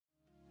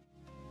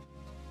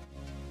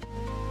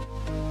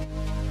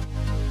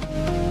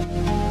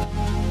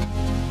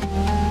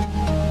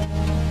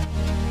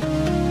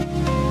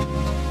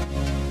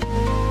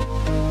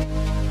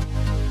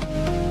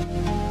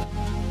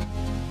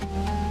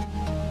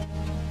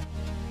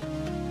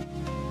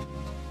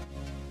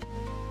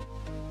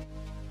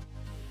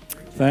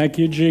Thank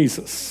you,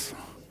 Jesus.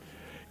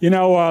 You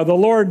know, the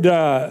Lord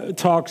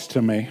talks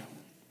to me.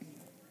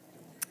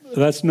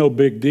 That's no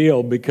big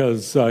deal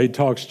because he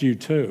talks to you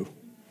too.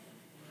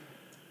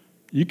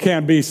 You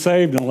can't be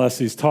saved unless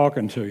he's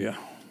talking to you.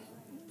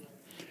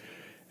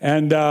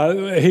 And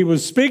he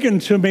was speaking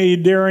to me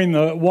during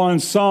the one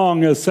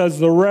song that says,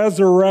 the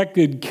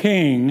resurrected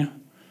King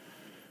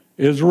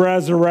is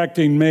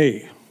resurrecting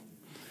me.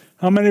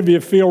 How many of you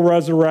feel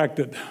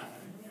resurrected?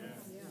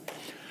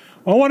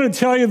 I want to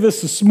tell you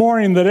this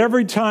morning that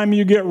every time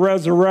you get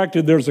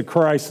resurrected, there's a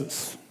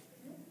crisis.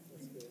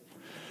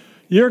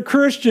 Your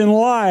Christian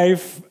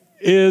life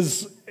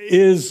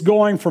is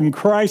going from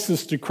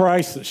crisis to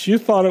crisis. You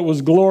thought it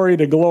was glory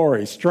to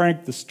glory,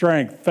 strength to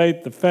strength,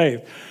 faith to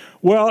faith.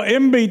 Well,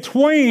 in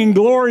between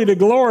glory to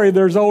glory,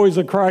 there's always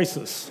a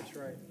crisis. That's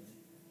right.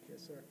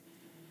 Yes, sir.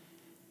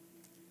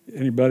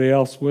 Anybody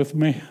else with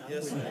me?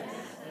 Yes, sir.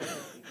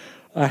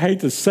 I hate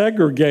to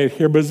segregate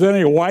here, but is there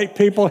any white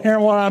people hearing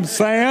what I'm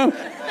saying?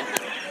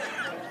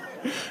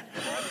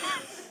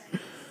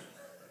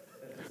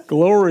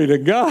 Glory to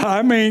God.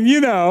 I mean,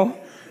 you know,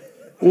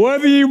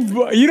 whether you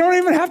don't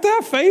even have to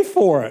have faith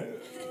for it.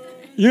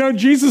 You know,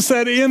 Jesus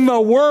said, in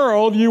the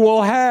world you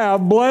will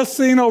have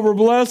blessing over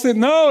blessing.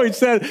 No, he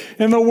said,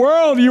 in the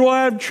world you will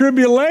have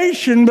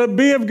tribulation, but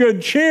be of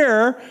good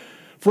cheer,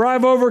 for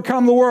I've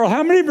overcome the world.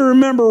 How many of you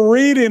remember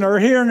reading or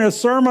hearing a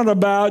sermon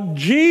about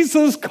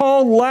Jesus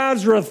called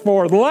Lazarus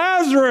forth?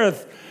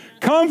 Lazarus,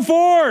 come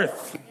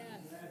forth.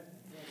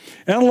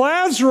 And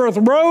Lazarus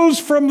rose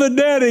from the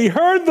dead. He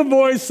heard the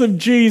voice of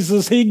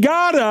Jesus. He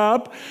got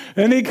up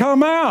and he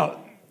come out.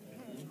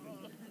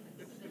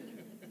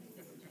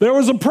 There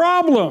was a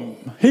problem.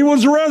 He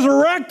was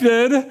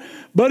resurrected,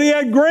 but he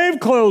had grave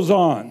clothes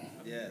on.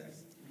 Yes.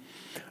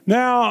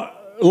 Now,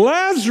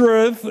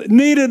 Lazarus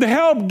needed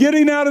help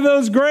getting out of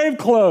those grave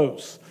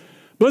clothes.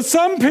 But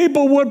some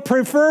people would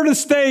prefer to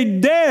stay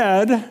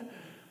dead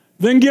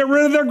than get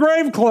rid of their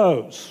grave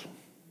clothes.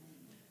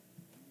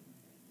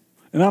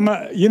 And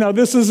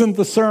this isn't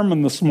the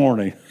sermon this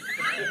morning.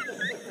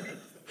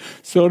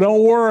 So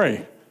don't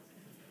worry.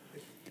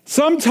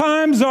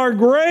 Sometimes our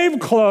grave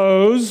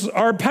clothes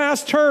are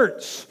past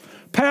hurts,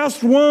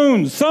 past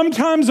wounds.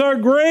 Sometimes our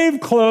grave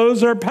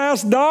clothes are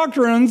past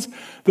doctrines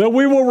that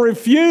we will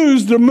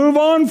refuse to move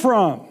on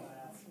from.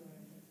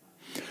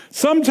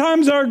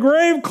 Sometimes our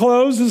grave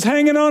clothes is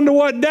hanging on to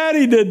what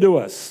Daddy did to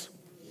us.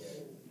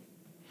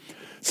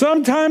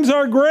 Sometimes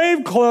our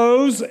grave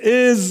clothes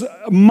is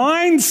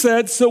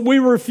mindsets that we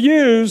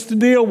refuse to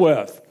deal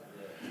with.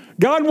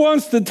 God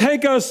wants to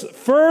take us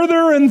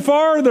further and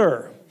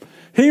farther.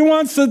 He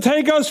wants to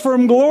take us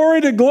from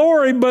glory to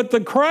glory, but the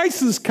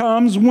crisis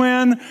comes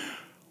when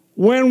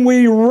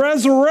we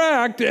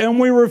resurrect and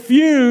we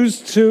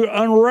refuse to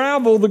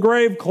unravel the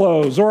grave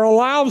clothes or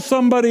allow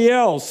somebody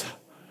else.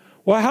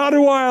 Well, how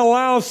do I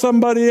allow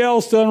somebody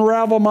else to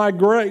unravel my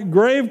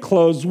grave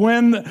clothes?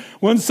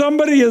 When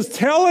somebody is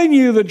telling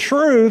you the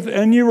truth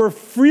and you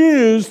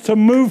refuse to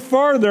move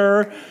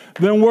farther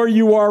than where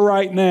you are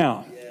right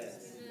now.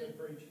 Yes.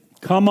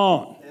 Come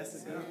on.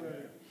 Yes, sir.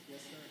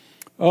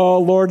 Oh,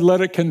 Lord,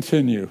 let it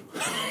continue.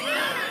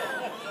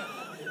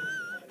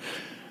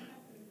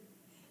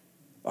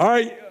 All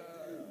right.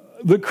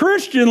 The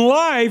Christian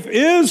life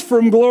is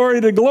from glory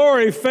to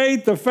glory,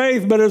 faith to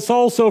faith, but it's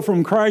also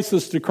from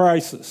crisis to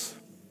crisis.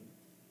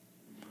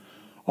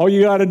 All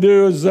you got to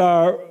do is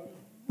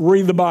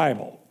read the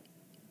Bible.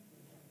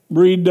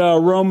 Read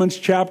Romans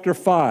chapter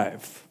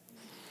 5.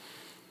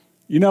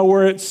 You know,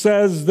 where it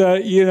says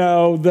that,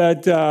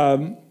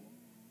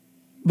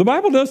 the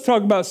Bible does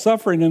talk about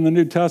suffering in the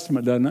New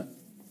Testament, doesn't it?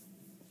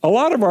 A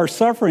lot of our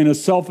suffering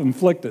is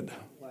self-inflicted.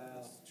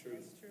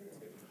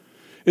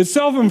 It's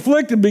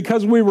self-inflicted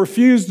because we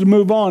refuse to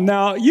move on.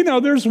 Now,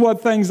 there's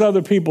what things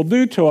other people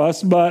do to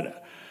us,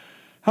 but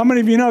how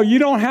many of you know you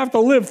don't have to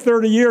live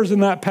 30 years in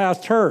that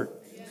past hurt?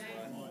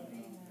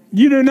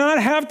 You do not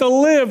have to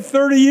live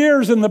 30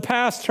 years in the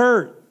past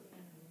hurt,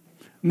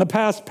 in the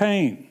past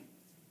pain.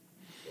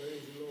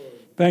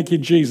 Thank you,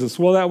 Jesus.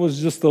 Well, that was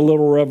just a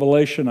little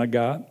revelation I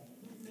got.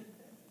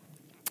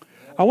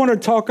 I want to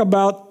talk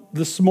about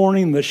this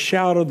morning the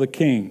shout of the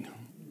King,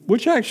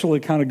 which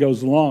actually kind of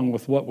goes along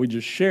with what we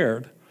just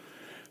shared.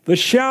 The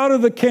shout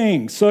of the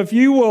King. So if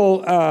you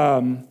will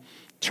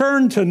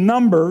turn to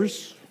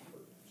Numbers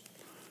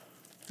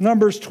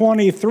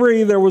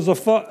 23, there was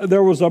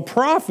a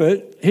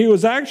prophet. He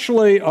was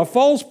actually a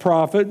false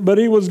prophet, but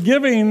he gave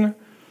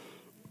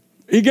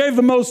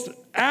the most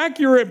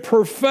accurate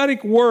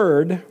prophetic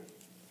word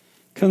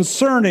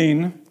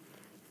concerning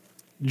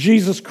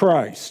Jesus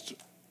Christ.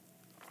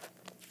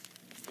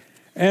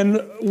 And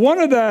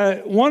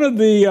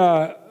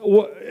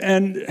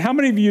and how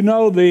many of you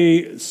know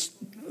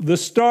the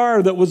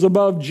star that was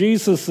above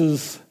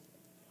Jesus's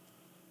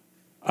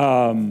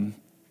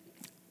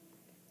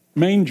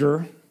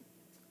manger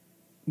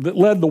that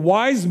led the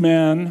wise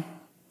men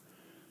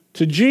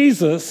to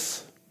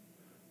Jesus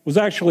was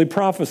actually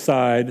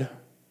prophesied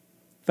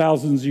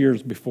thousands of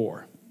years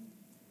before.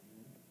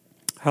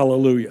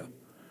 Hallelujah.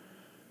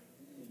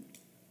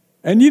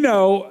 And you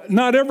know,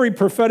 not every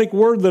prophetic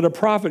word that a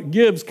prophet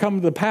gives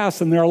comes to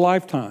pass in their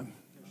lifetime.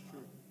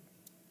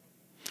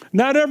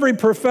 Not every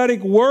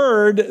prophetic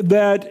word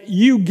that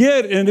you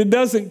get and it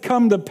doesn't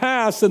come to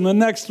pass in the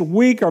next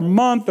week or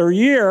month or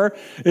year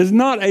is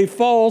not a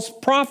false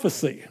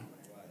prophecy.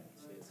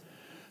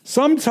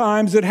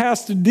 Sometimes it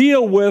has to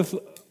deal with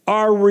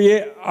our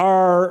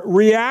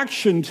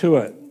reaction to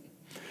it.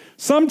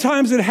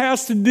 Sometimes it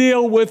has to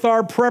deal with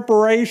our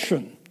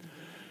preparation.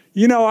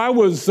 You know, I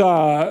was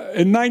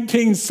in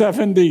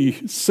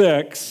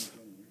 1976,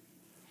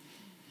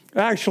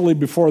 actually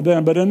before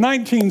then, but in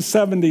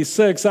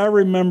 1976, I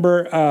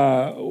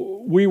remember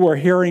we were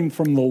hearing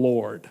from the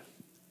Lord.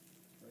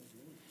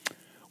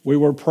 We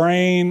were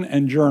praying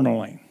and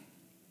journaling.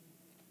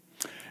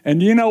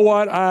 And you know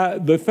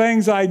what? The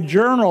things I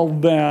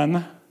journaled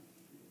then,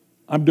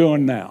 I'm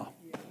doing now.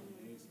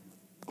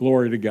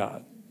 Glory to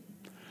God.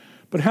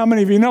 But how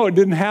many of you know it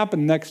didn't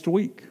happen next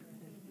week?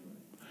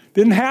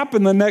 Didn't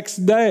happen the next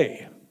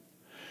day.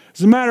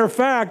 As a matter of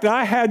fact,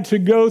 I had to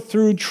go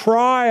through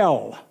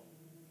trial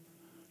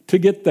to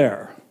get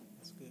there.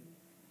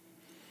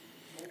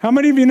 How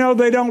many of you know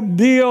they don't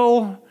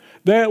deal,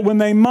 that when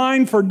they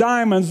mine for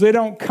diamonds, they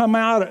don't come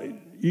out?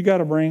 You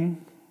got a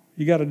ring?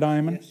 You got a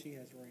diamond? Yes, she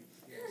has rings.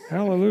 Yes.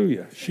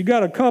 Hallelujah. She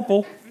got a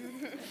couple.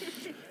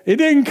 It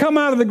didn't come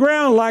out of the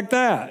ground like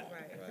that.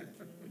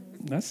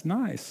 That's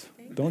nice.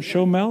 Don't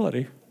show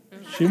Melody.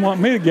 She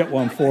want me to get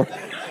one for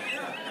her.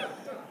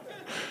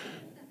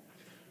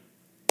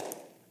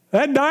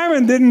 That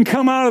diamond didn't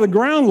come out of the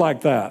ground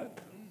like that.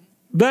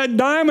 That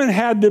diamond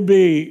had to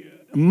be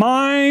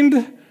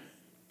mined,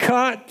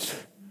 cut,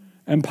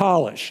 and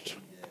polished.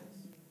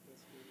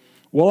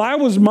 Well, I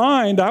was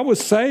mined. I was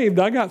saved.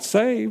 I got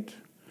saved.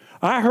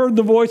 I heard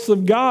the voice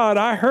of God.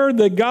 I heard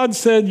that God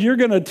said, you're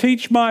going to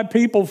teach my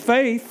people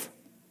faith.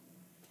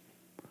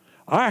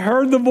 I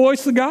heard the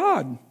voice of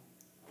God.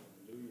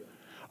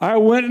 I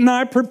went and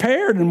I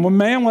prepared. And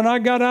when I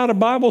got out of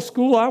Bible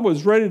school, I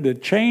was ready to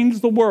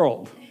change the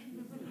world.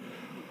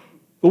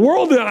 The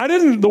world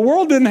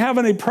didn't have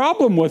any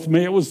problem with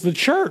me. It was the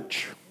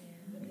church.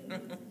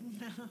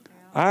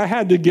 I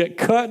had to get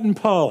cut and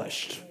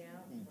polished.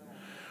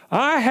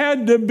 I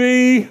had to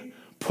be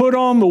put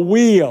on the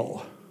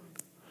wheel.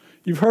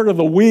 You've heard of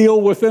the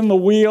wheel within the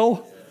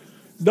wheel?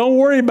 Don't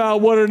worry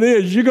about what it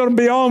is. You're going to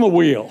be on the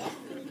wheel.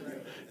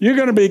 You're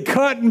going to be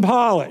cut and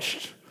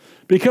polished.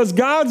 Because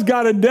God's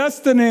got a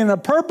destiny and a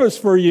purpose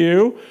for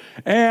you,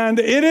 and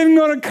it isn't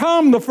going to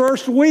come the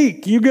first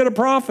week you get a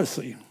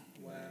prophecy.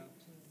 Wow.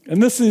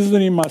 And this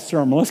isn't even my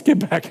sermon. Let's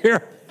get back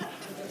here.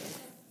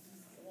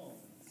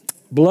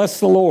 Bless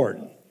the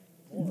Lord.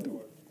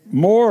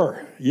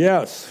 More,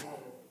 yes.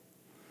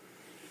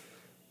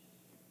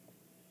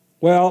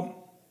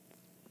 Well,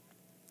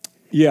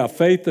 yeah,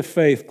 faith to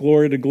faith,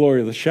 glory to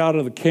glory, the shout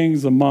of the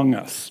kings among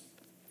us.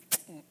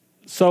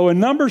 So in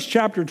Numbers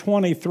chapter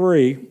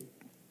 23,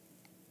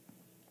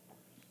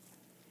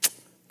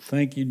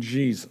 thank you,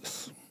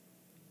 Jesus.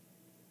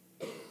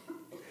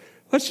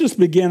 Let's just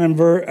begin in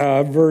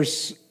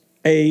verse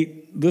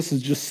 8. This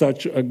is just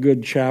such a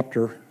good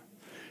chapter.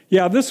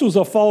 Yeah, this was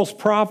a false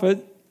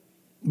prophet,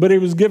 but he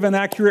was given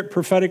accurate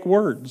prophetic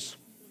words.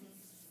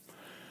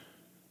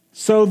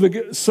 So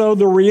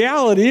the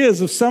reality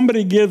is, if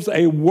somebody gives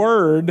a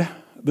word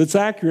that's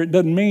accurate,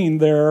 doesn't mean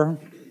they're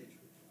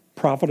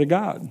prophet of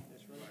God.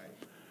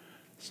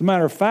 As a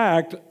matter of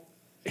fact,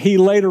 he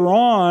later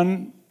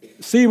on,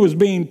 he was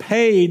being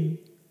paid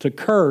to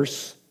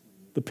curse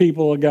the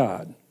people of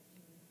God.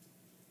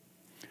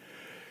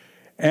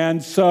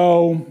 And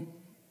so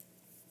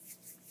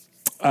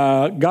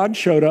God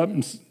showed up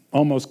and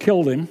almost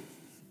killed him.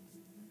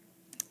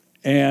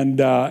 And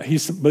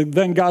but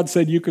then God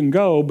said, you can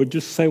go, but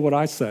just say what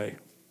I say.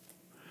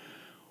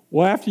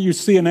 Well, after you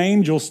see an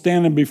angel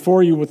standing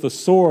before you with a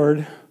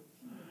sword,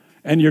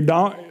 and your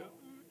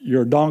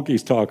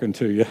donkey's talking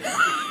to you,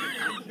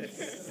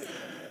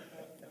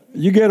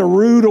 you get a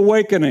rude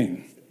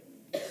awakening.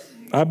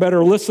 I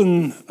better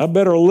listen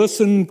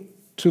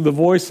to the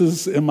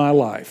voices in my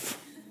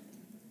life.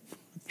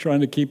 I'm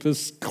trying to keep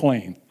this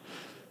clean.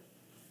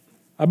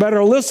 I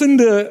better listen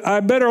to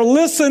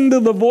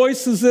the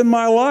voices in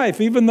my life,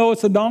 even though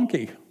it's a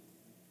donkey.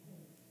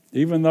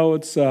 Even though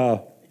it's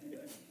a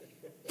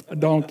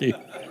donkey.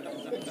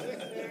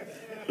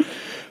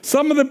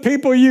 Some of the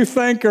people you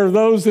think are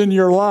those in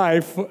your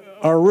life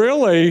are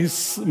really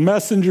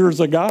messengers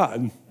of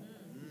God.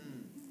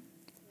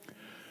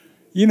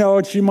 You know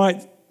what you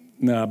might...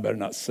 No, I better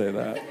not say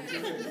that.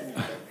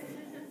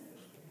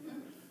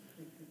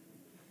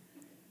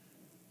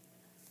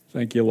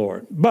 Thank you,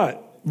 Lord.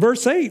 But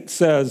verse 8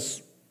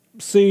 says,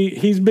 see,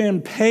 he's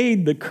been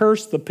paid to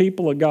curse the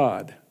people of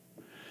God.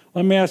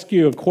 Let me ask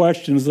you a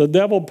question. Is the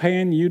devil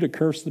paying you to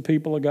curse the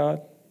people of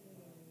God?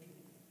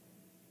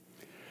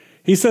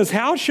 He says,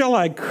 how shall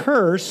I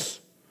curse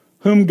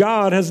whom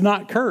God has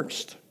not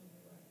cursed?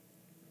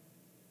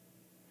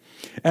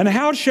 And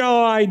how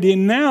shall I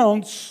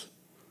denounce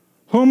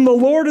whom the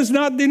Lord has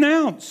not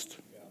denounced?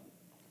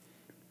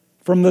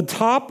 From the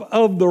top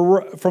of the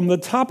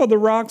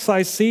rocks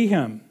I see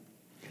him,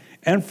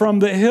 and from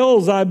the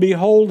hills I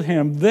behold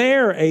him.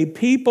 There a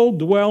people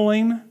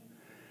dwelling,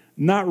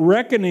 not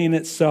reckoning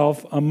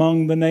itself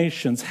among the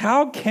nations.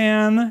 Who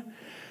can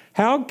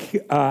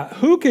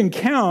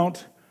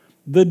count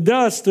the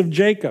dust of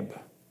Jacob,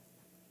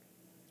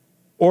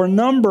 or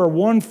number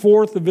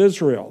 1/4 of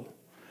Israel?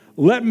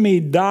 Let me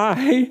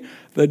die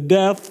the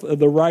death of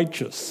the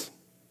righteous,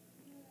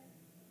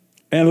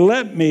 and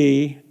let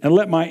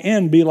my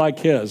end be like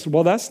his.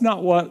 Well, that's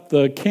not what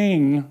the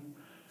king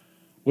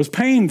was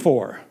paying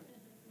for.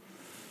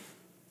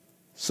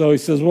 So he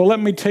says, well, let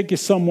me take you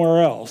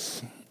somewhere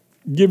else,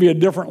 give you a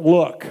different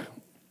look.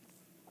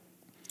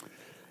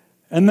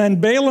 And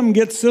then Balaam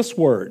gets this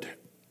word.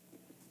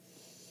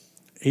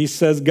 He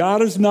says,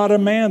 God is not a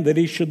man that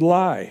he should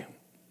lie.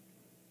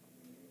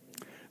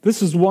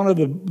 This is one of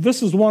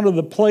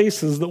the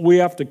places that we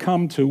have to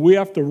come to. We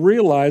have to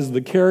realize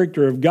the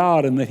character of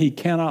God and that he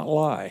cannot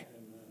lie.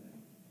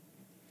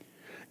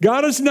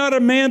 God is not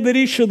a man that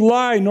he should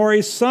lie, nor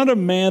a son of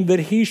man that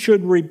he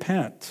should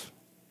repent.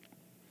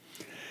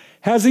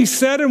 Has he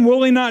said, and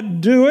will he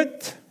not do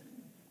it?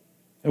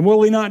 And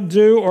will he not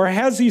do? Or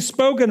has he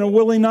spoken, and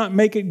will he not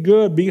make it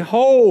good?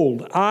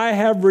 Behold, I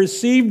have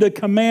received a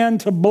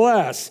command to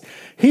bless.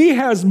 He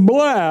has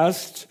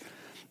blessed,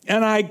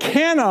 and I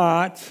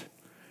cannot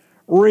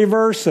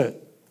reverse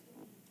it.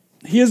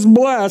 He is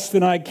blessed,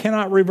 and I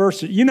cannot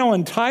reverse it. You know,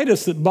 in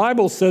Titus, the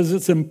Bible says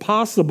it's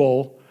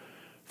impossible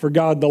for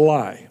God to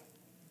lie.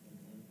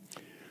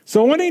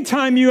 So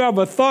anytime you have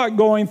a thought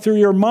going through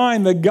your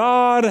mind that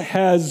God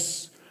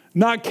has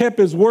not kept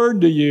his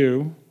word to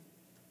you,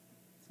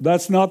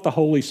 that's not the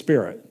Holy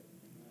Spirit.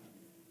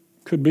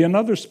 Could be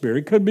another spirit.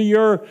 It could be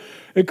your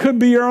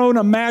own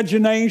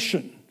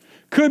imagination.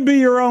 Could be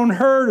your own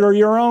hurt or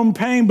your own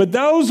pain. But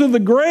those are the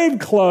grave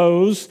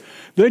clothes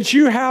that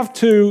you have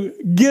to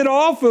get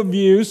off of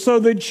you so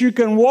that you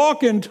can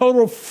walk in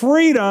total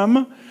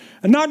freedom.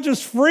 And not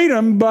just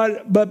freedom,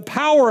 but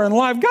power and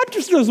life. God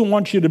just doesn't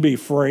want you to be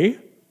free.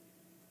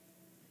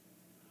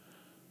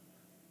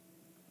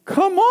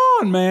 Come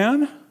on,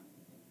 man.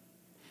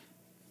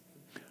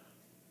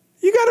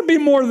 You got to be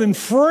more than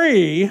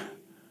free.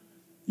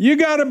 You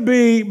got to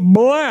be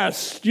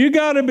blessed. You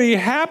got to be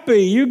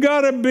happy. You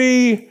got to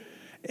be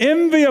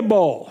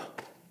enviable.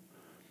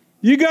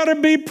 You got to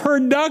be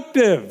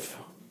productive.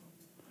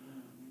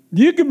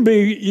 You can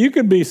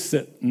be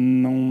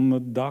sitting on the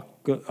dock.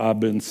 I've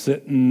been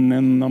sitting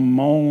in the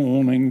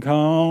morning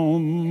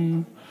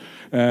come,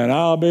 and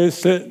I'll be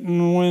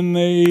sitting when the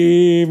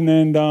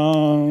evening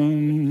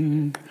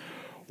done,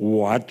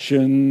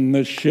 watching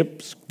the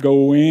ships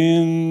go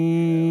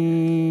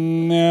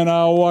in, and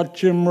I'll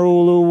watch them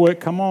roll away.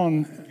 Come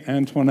on,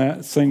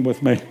 Antoinette, sing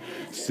with me.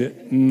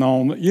 Sitting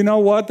on, you know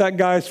what? That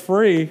guy's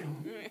free,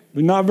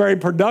 but not very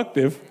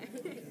productive.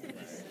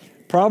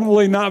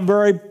 Probably not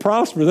very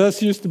prosperous.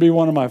 That used to be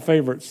one of my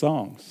favorite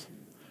songs.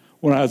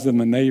 When I was in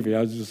the Navy,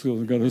 I was just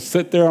going to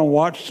sit there and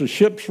watch the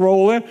ships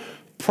roll in.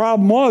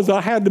 Problem was, I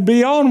had to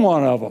be on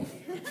one of them.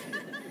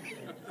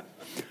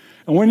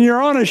 And when you're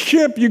on a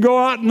ship, you go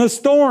out in the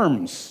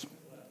storms.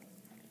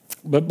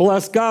 But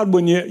bless God,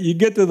 when you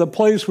get to the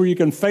place where you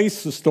can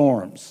face the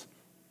storms.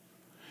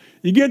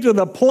 You get to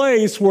the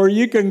place where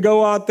you can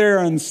go out there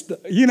and,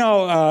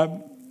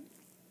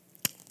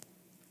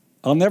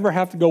 I'll never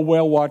have to go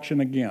whale watching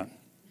again.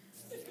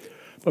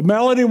 But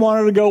Melody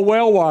wanted to go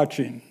whale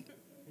watching.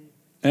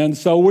 And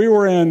so we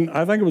were in,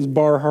 I think it was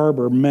Bar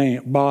Harbor,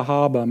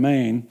 Bahaba,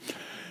 Maine.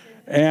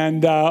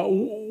 And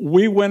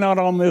we went out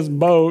on this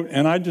boat,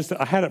 and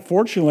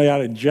fortunately, I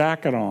had a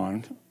jacket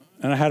on,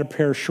 and I had a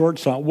pair of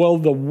shorts on. Well,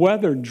 the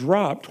weather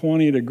dropped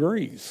 20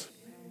 degrees.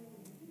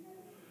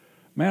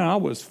 Man, I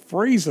was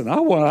freezing. I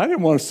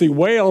didn't want to see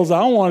whales.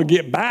 I want to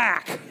get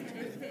back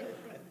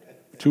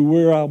to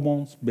where I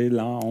once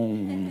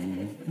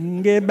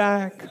belong. Get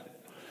back.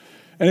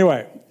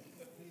 Anyway,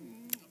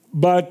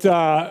 but,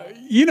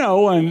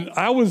 and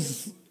I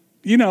was,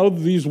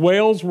 these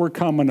whales were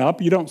coming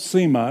up. You don't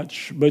see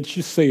much, but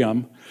you see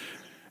them.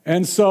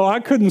 And so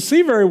I couldn't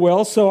see very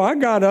well, so I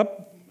got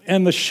up,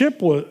 and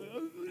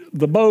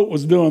the boat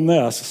was doing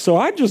this. So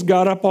I just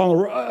got up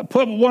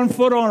put one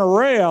foot on a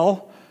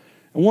rail,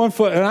 and one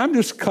foot, and I'm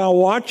just kind of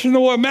watching the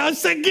woman. I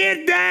said,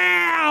 get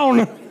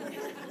down!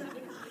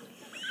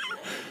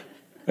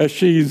 As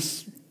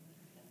she's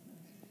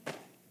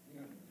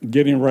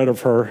getting rid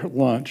of her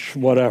lunch,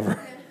 whatever.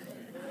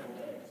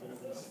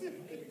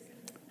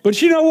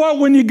 But you know what?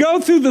 When you go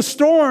through the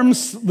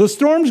storms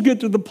get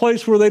to the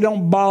place where they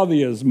don't bother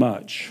you as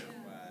much.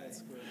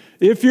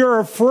 If you're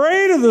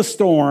afraid of the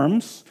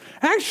storms,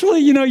 actually,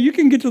 you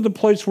can get to the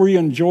place where you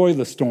enjoy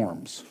the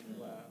storms.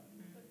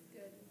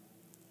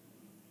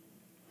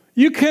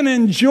 You can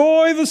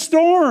enjoy the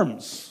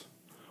storms.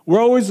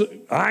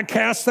 I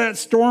cast that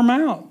storm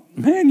out.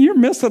 Man, you're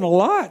missing a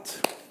lot.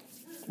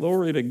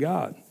 Glory to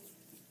God.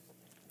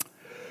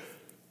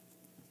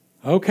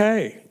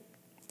 Okay.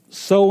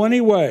 So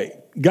anyway,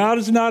 God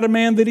is not a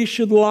man that he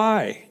should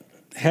lie.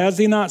 Has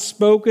he not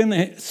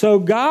spoken? So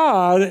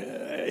God,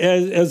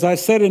 as I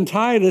said in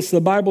Titus,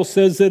 the Bible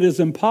says it is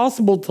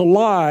impossible to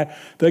lie,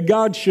 that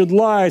God should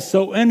lie.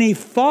 So any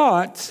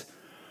thought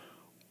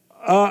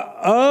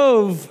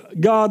of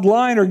God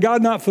lying or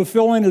God not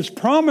fulfilling his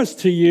promise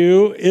to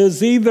you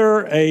is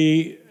either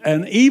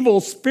an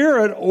evil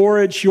spirit,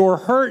 or it's your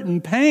hurt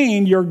and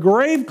pain, your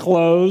grave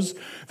clothes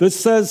that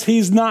says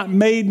he's not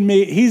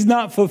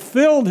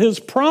fulfilled his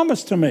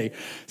promise to me.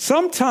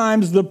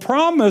 Sometimes the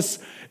promise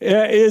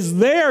is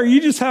there.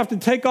 You just have to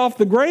take off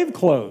the grave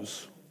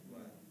clothes.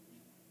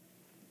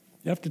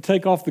 You have to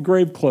take off the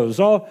grave clothes.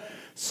 Wow,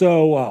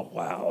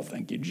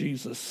 thank you,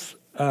 Jesus.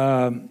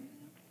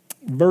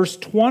 Verse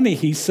 20,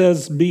 he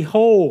says,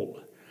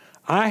 behold,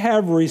 I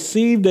have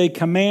received a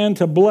command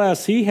to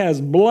bless. He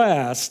has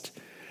blessed,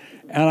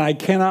 and I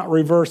cannot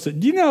reverse it.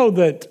 Do you know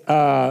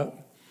that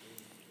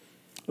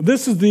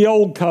this is the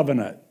old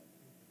covenant?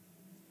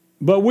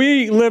 But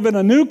we live in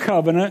a new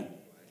covenant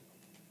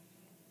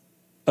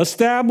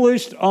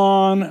established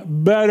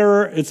on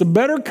it's a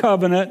better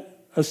covenant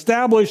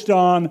established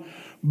on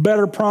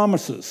better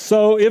promises.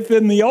 So if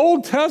in the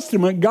Old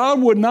Testament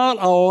God would not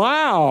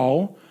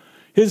allow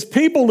his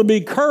people to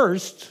be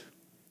cursed,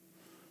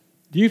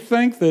 do you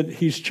think that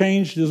he's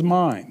changed his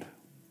mind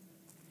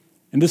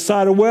and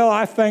decided, well,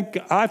 I think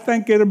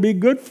it'll be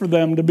good for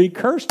them to be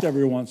cursed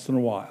every once in a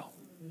while?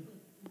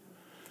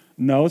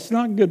 No, it's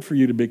not good for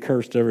you to be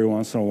cursed every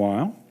once in a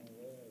while.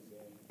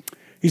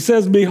 He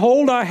says,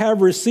 behold, I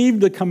have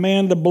received a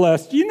command to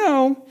bless. Do you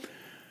know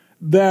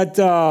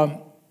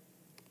that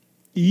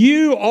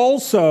you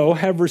also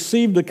have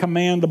received a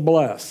command to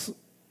bless?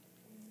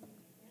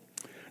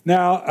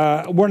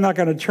 Now, we're not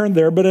going to turn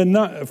there,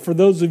 but for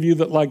those of you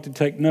that like to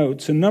take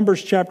notes, in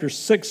Numbers chapter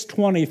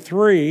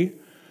 6:23,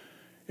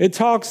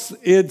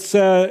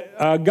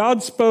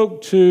 God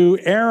spoke to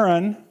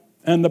Aaron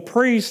and the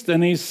priest,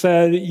 and he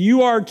said,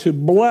 you are to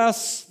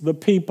bless the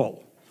people.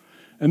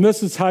 And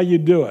this is how you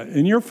do it.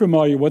 And you're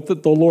familiar with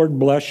it. The Lord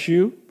bless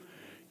you,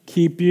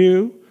 keep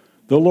you.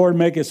 The Lord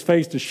make his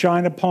face to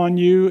shine upon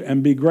you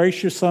and be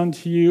gracious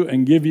unto you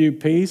and give you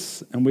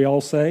peace. And we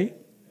all say,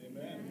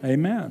 amen.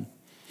 Amen.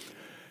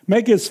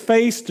 Make his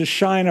face to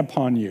shine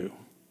upon you.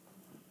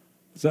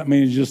 Does that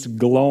mean he's just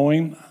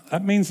glowing?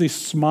 That means he's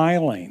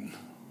smiling.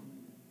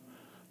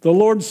 The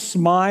Lord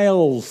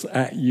smiles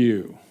at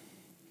you.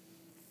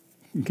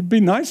 It could be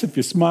nice if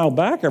you smile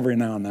back every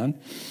now and then.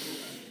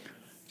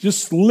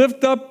 Just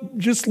lift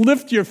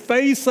your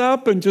face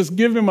up and just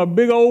give him a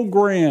big old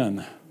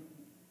grin.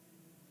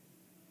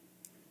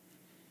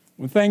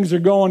 When things are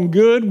going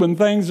good, when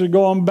things are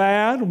going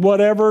bad,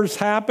 whatever's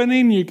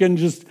happening, you can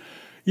just,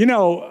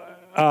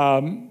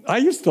 I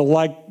used to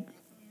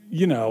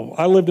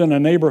I lived in a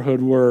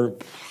neighborhood where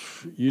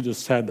you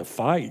just had to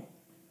fight,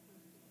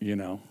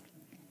 And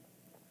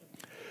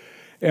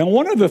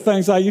one of the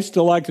things I used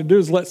to like to do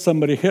is let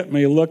somebody hit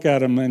me, look at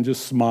them, and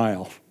just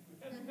smile.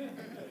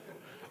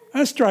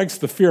 That strikes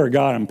the fear of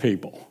God in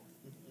people,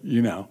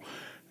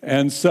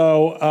 And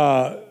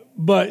so,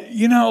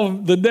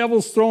 the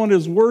devil's throwing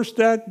his worst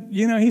at,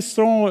 he's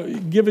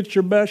give it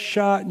your best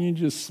shot, and you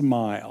just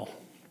smile.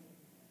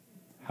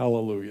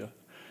 Hallelujah.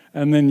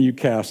 And then you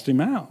cast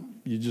him out.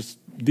 You just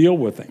deal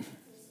with him.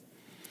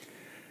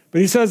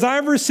 But he says,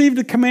 I've received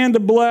a command to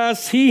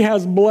bless. He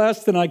has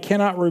blessed, and I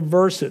cannot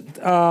reverse it.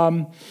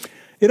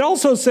 It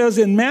also says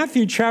in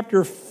Matthew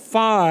chapter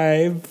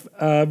 5,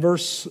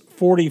 verse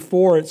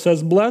 44, it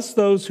says, bless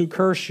those who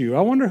curse you.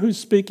 I wonder who's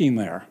speaking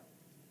there.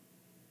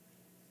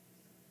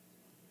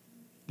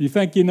 Do you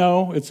think you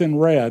know? It's in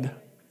red.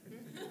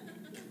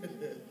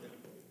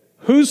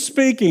 Who's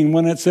speaking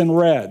when it's in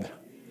red?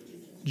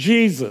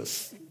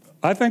 Jesus.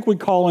 I think we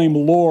call him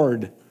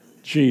Lord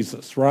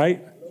Jesus,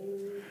 right?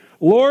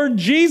 Lord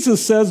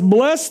Jesus says,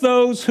 bless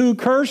those who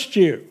cursed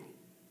you.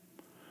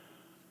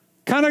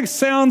 Kind of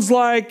sounds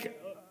like,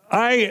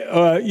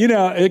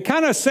 it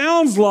kind of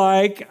sounds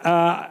like,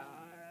 I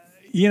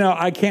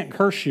can't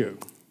curse you.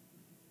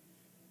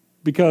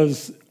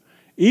 Because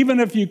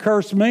even if you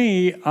curse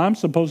me, I'm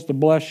supposed to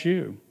bless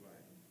you.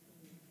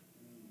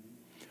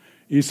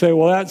 You say,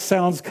 well, that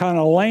sounds kind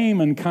of lame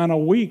and kind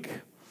of weak.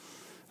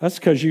 That's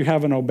because you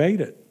haven't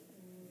obeyed it.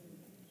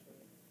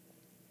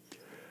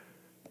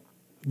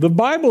 The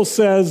Bible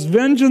says,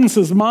 vengeance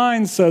is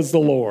mine, says the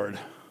Lord.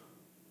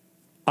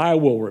 I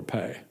will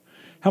repay.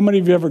 How many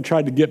of you ever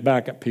tried to get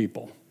back at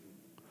people?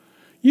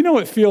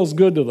 It feels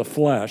good to the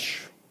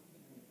flesh.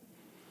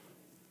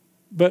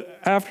 But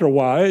after a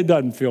while, it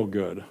doesn't feel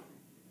good.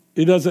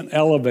 It doesn't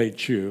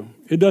elevate you.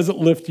 It doesn't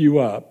lift you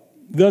up.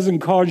 It doesn't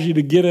cause you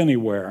to get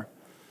anywhere.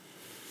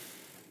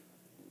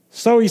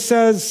 So he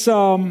says,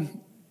 I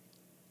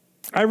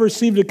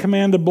received a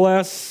command to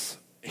bless.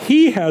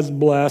 He has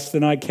blessed,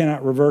 and I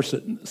cannot reverse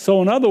it.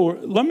 So in other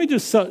words, let me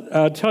just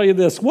tell you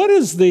this. What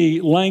is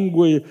the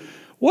language?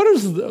 What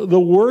is the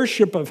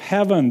worship of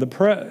heaven?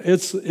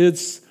 It's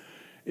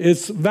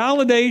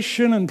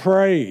validation and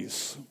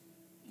praise.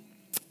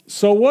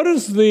 So what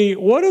is the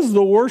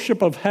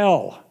worship of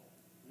hell?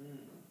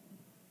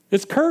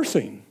 It's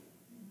cursing.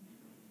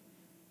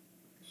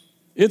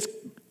 It's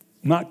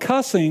not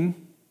cussing.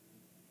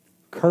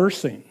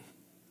 Cursing.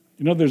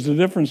 You know, there's a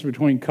difference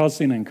between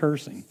cussing and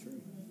cursing.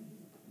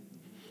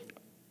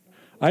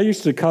 I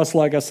used to cuss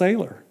like a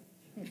sailor.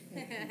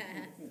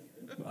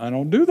 I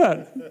don't do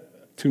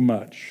that too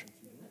much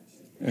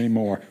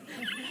anymore.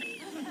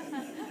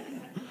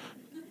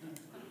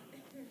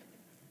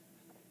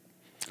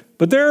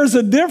 But there is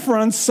a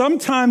difference.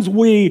 Sometimes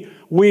we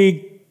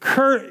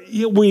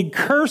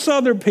curse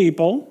other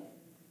people.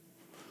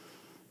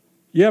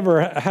 You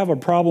ever have a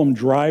problem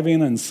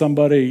driving and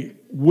somebody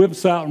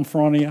whips out in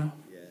front of you?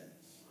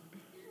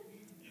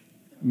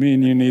 Me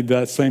and you need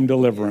that same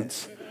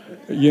deliverance,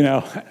 you know.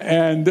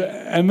 And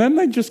then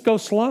they just go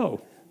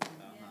slow.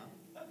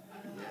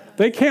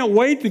 They can't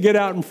wait to get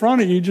out in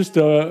front of you just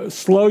to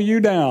slow you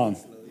down.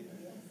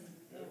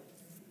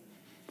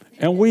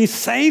 And we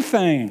say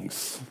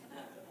things.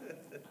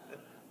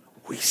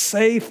 We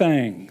say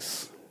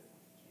things.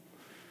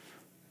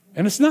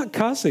 And it's not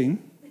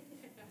cussing.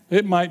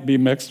 It might be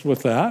mixed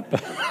with that,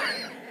 but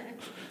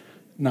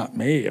not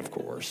me, of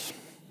course.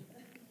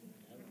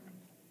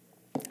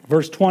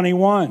 Verse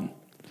 21.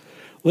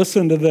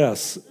 Listen to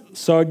this.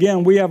 So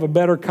again, we have a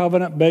better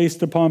covenant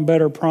based upon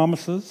better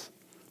promises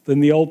than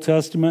the Old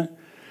Testament.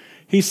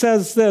 He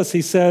says this.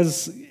 He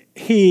says,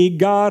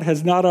 God,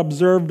 has not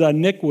observed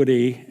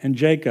iniquity in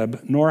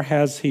Jacob, nor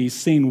has he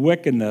seen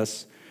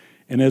wickedness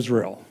in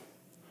Israel.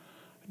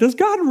 Does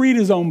God read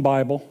his own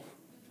Bible?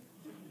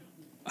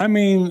 I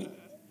mean,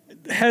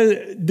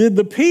 did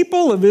the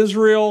people of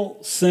Israel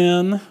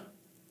sin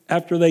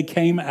after they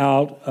came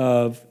out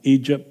of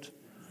Egypt?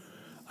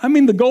 I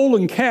mean, the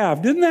golden calf,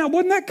 wasn't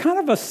that kind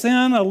of a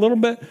sin a little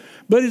bit?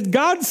 But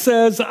God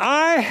says,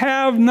 I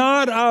have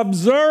not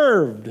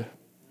observed.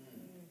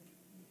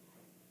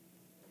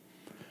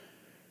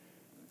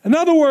 In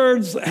other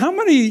words, how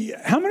many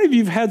of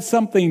you have had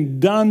something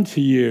done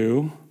to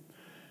you,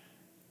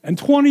 and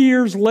 20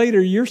 years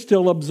later, you're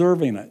still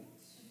observing it?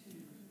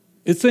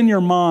 It's in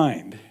your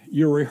mind.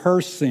 You're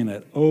rehearsing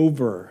it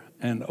over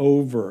and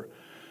over.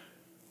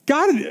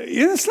 God,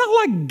 it's not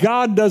like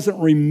God doesn't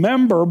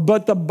remember,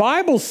 but the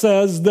Bible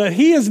says that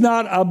he is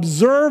not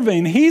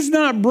observing. He's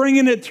not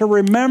bringing it to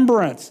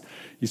remembrance.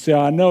 You say,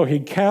 I know, he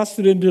cast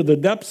it into the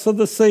depths of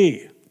the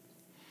sea.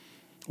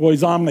 Well,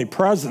 he's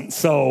omnipresent,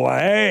 so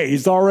hey,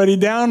 he's already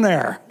down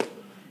there.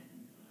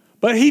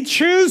 But he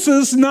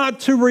chooses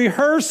not to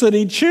rehearse it.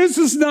 He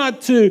chooses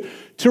not to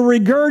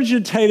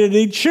regurgitate it.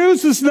 He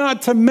chooses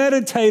not to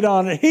meditate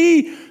on it.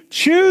 He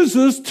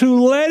chooses to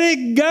let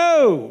it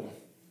go.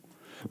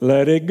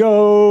 Let it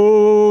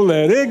go,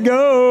 let it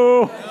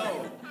go.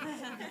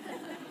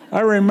 I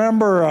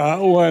remember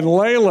when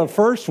Layla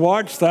first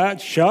watched that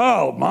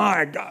show,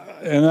 my God,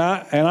 and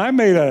I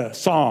made a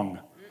song.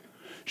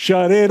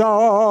 Shut it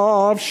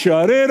off,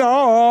 shut it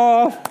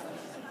off.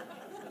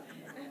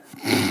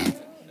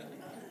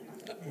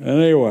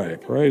 Anyway,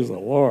 praise the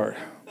Lord.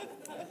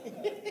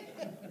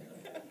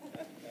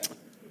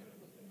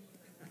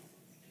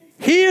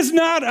 He has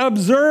not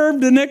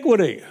observed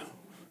iniquity.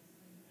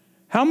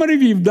 How many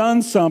of you have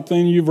done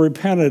something, you've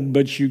repented,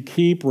 but you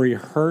keep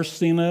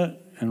rehearsing it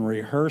and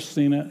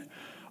rehearsing it?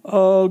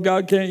 Oh,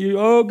 God, can't you?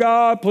 Oh,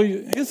 God,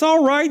 please. It's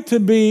all right.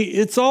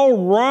 It's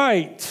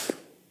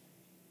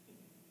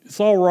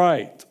all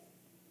right.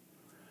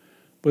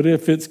 But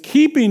if it's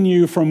keeping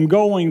you from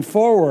going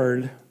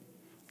forward,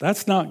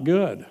 that's not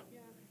good.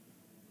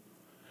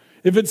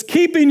 If it's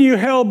keeping you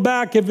held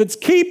back, it's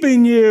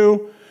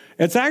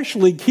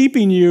actually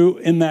keeping you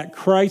in that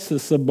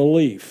crisis of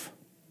belief.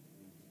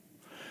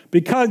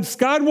 Because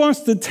God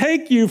wants to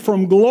take you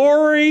from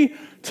glory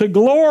to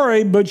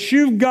glory, but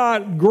you've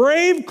got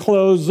grave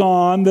clothes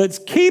on that's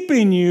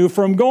keeping you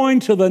from going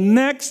to the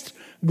next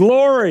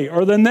glory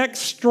or the next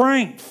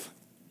strength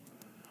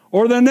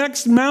or the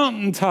next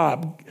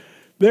mountaintop.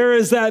 There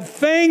is that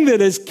thing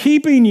that is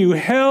keeping you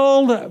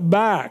held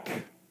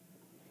back.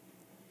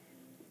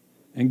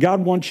 And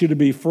God wants you to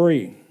be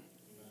free.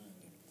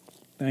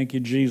 Thank you,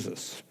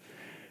 Jesus.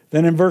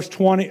 Then in verse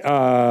 20,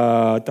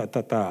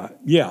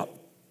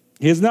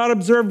 He has not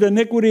observed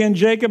iniquity in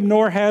Jacob,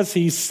 nor has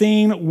he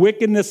seen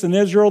wickedness in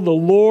Israel. The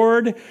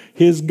Lord,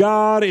 his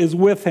God, is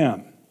with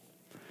him.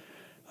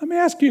 Let me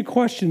ask you a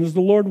question. Is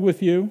the Lord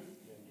with you?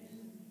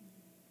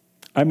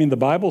 I mean, the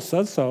Bible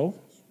says so.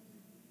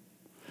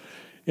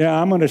 Yeah,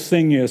 I'm going to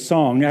sing you a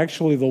song.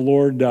 Actually, the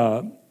Lord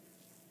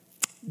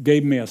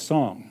gave me a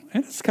song.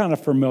 And it's kind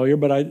of familiar,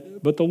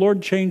 but the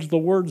Lord changed the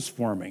words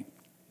for me.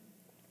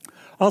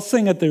 I'll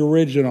sing it the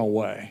original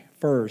way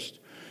first.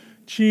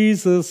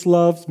 Jesus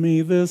loves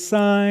me, this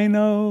I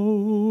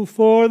know,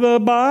 for the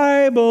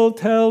Bible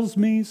tells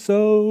me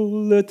so.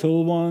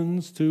 Little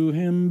ones to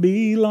him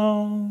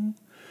belong.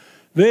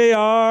 They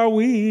are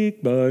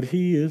weak, but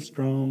he is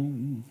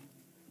strong.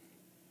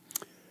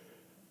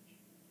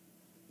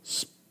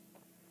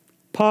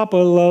 Papa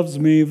loves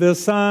me,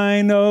 this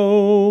I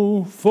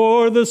know,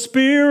 for the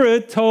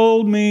Spirit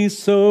told me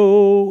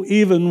so.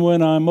 Even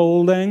when I'm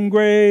old and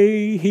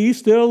gray, he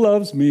still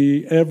loves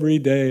me every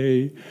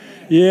day.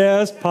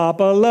 Yes,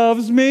 Papa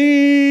loves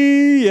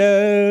me.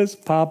 Yes,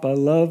 Papa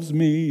loves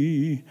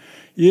me.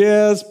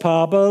 Yes,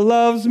 Papa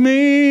loves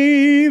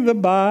me.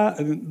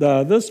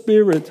 The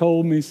Spirit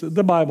told me so.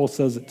 The Bible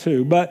says it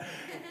too. But,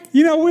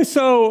 that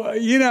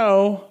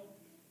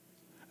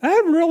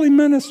really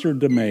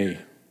ministered to me.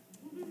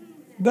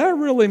 That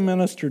really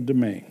ministered to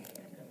me.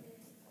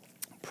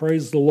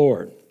 Praise the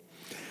Lord.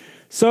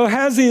 So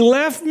has he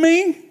left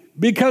me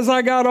because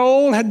I got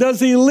old? Does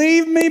he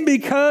leave me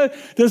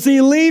does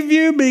he leave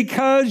you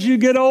because you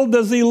get old?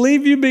 Does he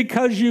leave you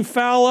because you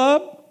foul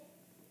up?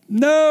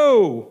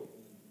 No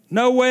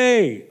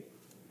way.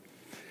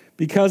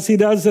 Because he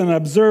doesn't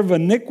observe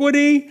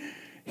iniquity.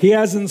 He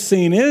hasn't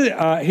seen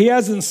it. He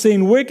hasn't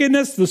seen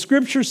wickedness. The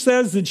scripture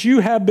says that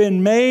you have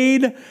been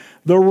made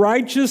the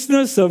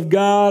righteousness of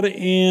God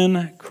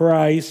in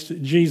Christ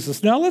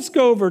Jesus. Now let's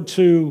go over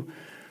to,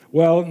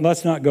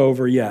 let's not go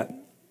over yet.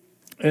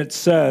 It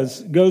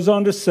goes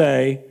on to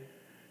say,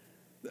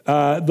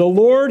 the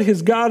Lord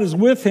his God is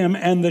with him,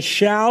 and the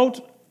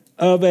shout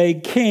of a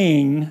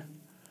king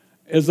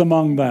is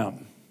among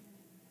them.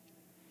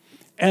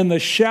 And the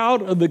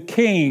shout of the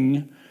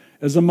king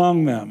is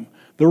among them.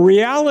 The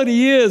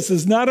reality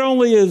is not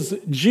only is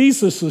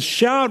Jesus'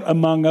 shout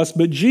among us,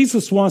 but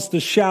Jesus wants to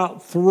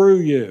shout through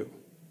you.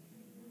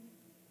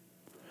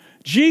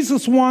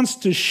 Jesus wants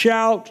to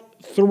shout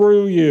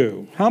through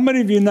you. How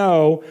many of you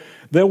know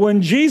that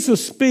when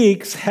Jesus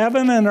speaks,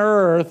 heaven and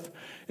earth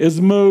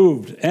is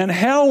moved and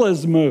hell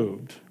is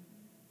moved?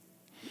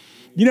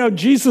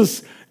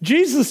 Jesus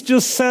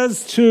just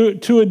says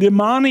to a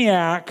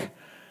demoniac,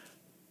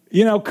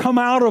 come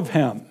out of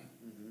him.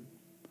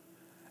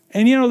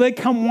 And, they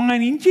come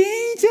whining,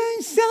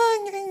 Jesus,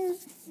 son.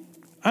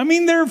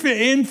 They're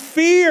in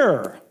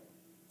fear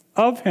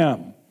of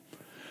him.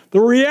 The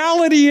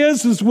reality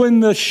is when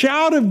the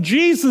shout of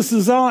Jesus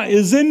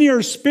is in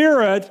your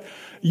spirit,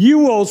 you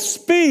will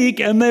speak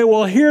and they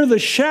will hear the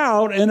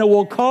shout and it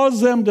will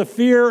cause them to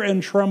fear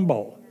and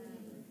tremble.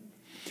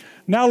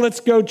 Now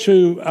let's go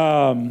to,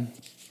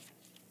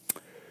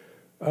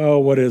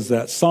 what is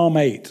that? Psalm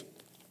 8.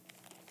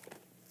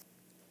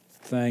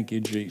 Thank you,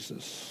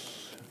 Jesus.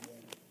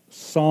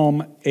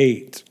 Psalm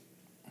 8.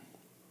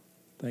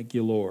 Thank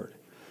you, Lord.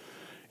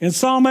 In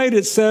Psalm 8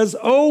 it says,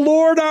 O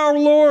Lord, our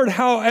Lord,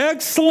 how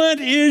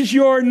excellent is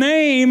your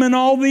name in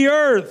all the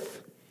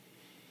earth,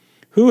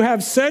 who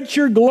have set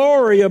your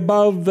glory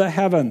above the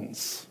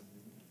heavens.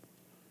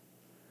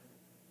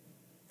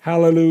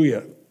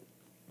 Hallelujah.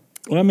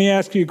 Let me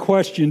ask you a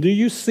question. Do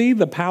you see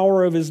the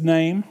power of his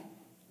name?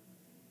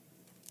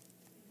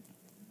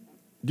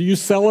 Do you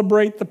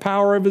celebrate the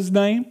power of his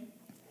name?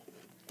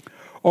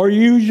 Or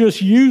you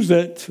just use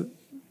it?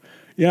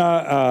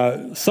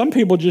 Some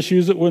people just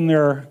use it when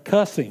they're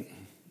cussing.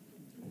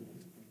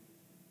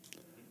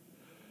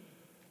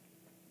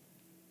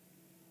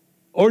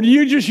 Or do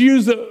you just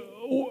use it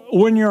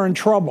when you're in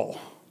trouble?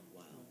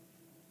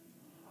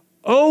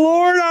 Oh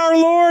Lord, our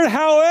Lord,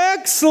 how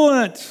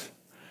excellent.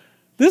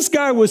 This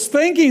guy was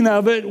thinking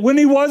of it when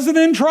he wasn't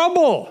in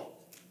trouble.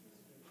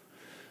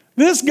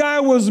 This guy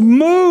was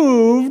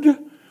moved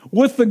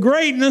with the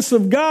greatness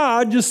of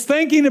God, just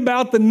thinking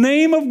about the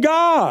name of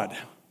God.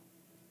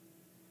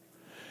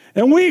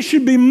 And we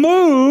should be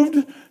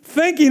moved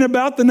thinking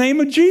about the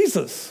name of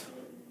Jesus.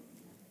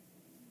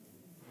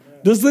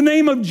 Does the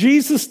name of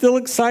Jesus still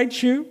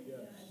excite you?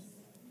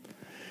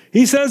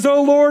 He says,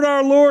 O Lord,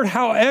 our Lord,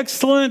 how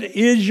excellent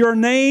is your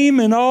name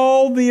in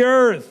all the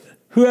earth,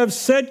 who have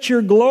set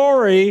your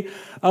glory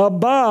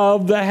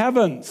above the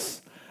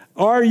heavens.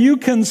 Are you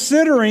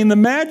considering the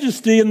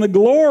majesty and the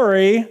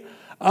glory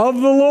of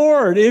the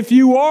Lord? If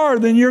you are,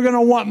 then you're going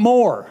to want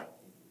more.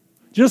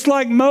 Just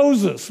like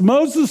Moses.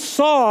 Moses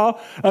saw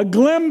a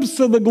glimpse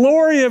of the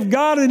glory of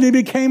God and he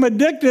became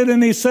addicted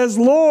and he says,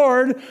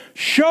 Lord,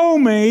 show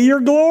me your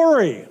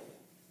glory.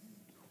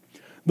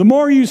 The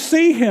more you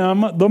see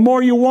him, the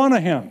more you want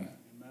him.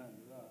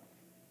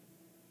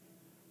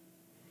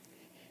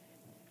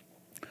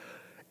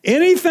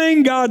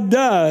 Anything God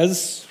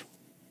does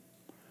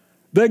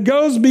that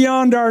goes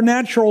beyond our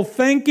natural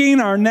thinking,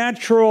 our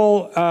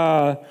natural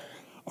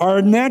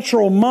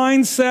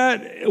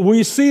mindset,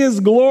 we see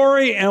his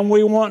glory and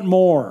we want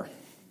more.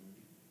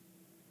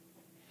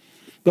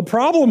 The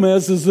problem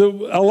is that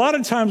a lot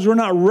of times we're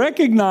not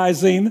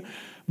recognizing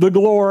the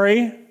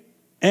glory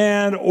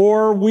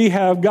or we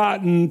have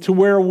gotten to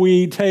where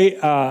we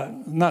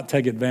not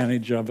take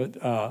advantage of it.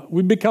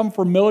 We become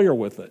familiar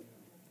with it.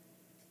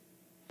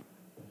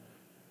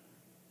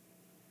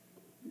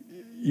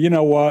 You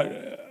know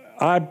what?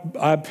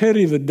 I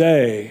pity the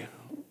day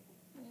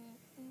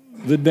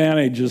that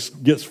Danny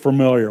just gets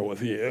familiar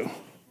with you.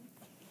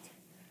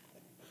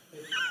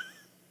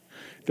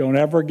 Don't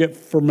ever get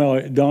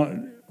familiar.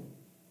 Don't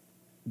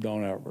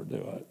ever do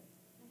it.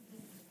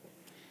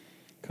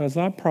 Because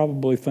I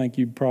probably think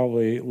you'd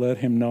probably let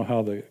him know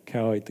how the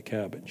cow ate the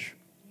cabbage.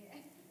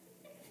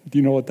 Do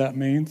you know what that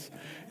means?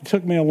 It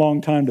took me a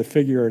long time to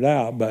figure it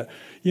out. But,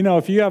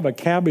 if you have a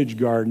cabbage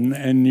garden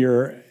and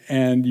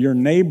your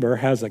neighbor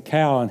has a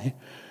cow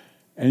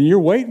and you're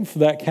waiting for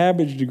that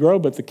cabbage to grow,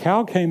 but the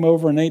cow came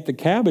over and ate the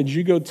cabbage,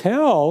 you go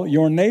tell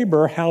your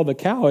neighbor how the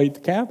cow ate the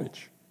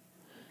cabbage.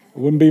 It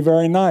wouldn't be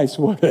very nice,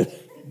 would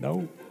it?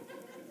 No.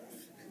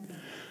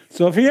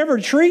 So if he ever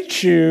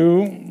treats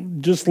you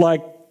just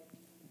like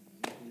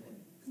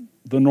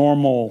the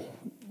normal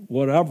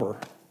whatever,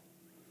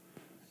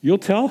 you'll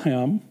tell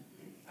him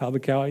how the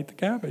cow ate the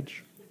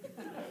cabbage.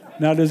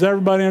 Now, does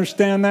everybody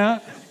understand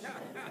that?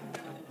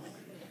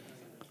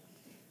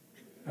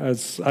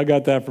 I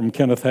got that from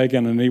Kenneth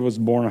Hagin, and he was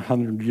born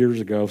 100 years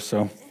ago.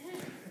 So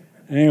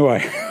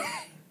anyway,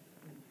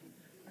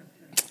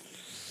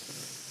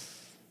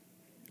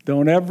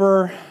 don't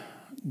ever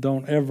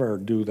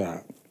do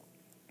that.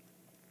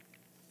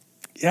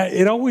 Yeah,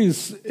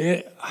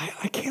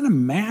 I can't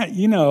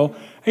imagine, I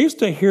used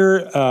to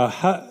hear,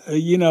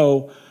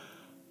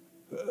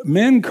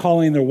 men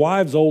calling their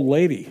wives old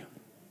lady.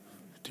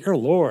 Dear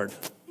Lord.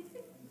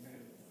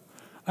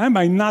 I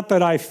mean, not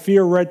that I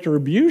fear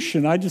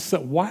retribution. I just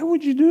said, why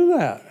would you do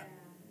that?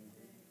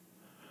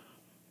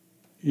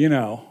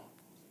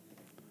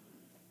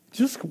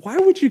 Just why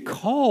would you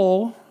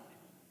call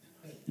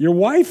your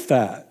wife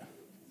that?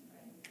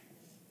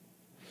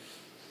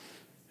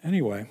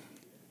 Anyway.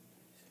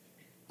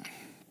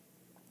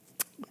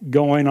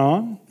 Going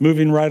on,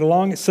 moving right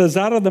along, it says,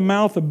 out of the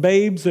mouth of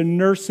babes and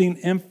nursing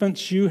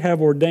infants you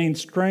have ordained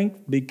strength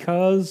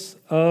because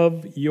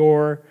of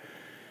your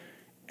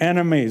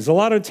enemies. A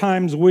lot of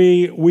times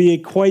we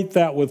equate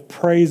that with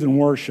praise and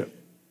worship.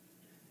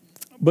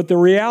 But the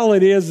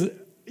reality is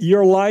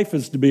your life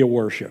is to be a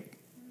worship.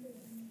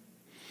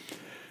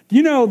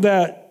 You know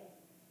that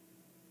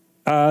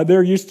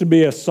there used to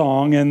be a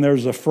song and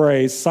there's a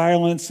phrase,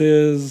 silence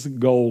is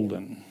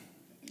golden.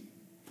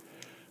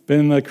 But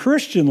in the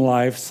Christian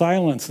life,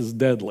 silence is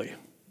deadly.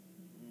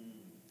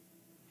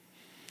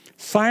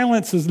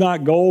 Silence is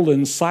not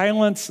golden.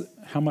 Silence,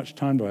 how much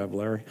time do I have,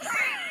 Larry?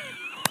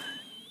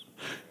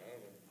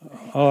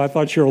 Oh, I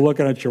thought you were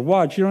looking at your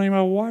watch. You don't even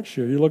have a watch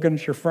here. You're looking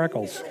at your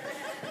freckles.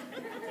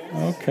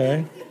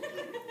 Okay.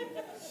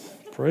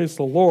 Praise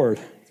the Lord.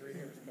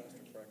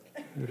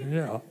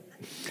 Yeah.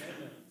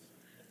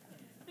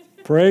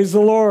 Praise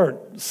the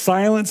Lord.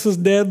 Silence is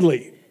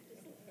deadly.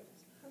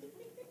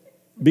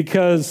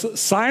 Because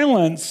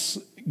silence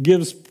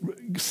gives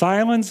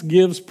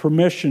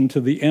permission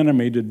to the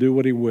enemy to do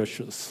what he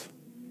wishes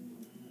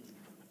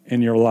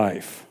in your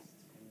life.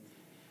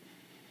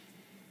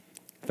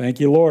 Thank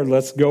you, Lord.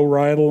 Let's go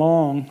right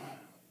along.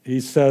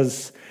 He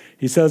says,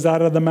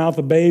 out of the mouth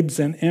of babes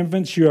and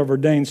infants you have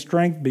ordained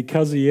strength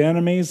because of the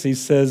enemies. He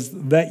says,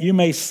 that you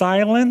may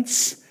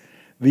silence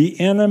the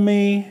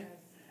enemy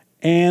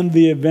and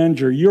the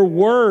avenger. Your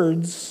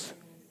words,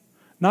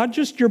 not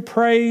just your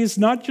praise,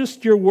 not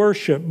just your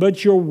worship,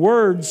 but your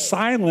words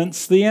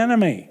silence the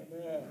enemy.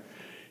 Amen.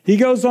 He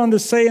goes on to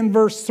say in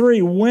verse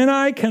 3, when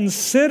I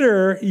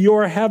consider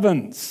your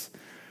heavens.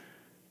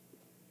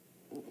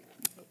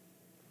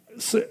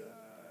 So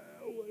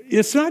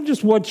it's not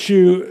just what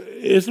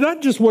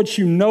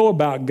you know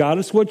about God,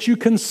 it's what you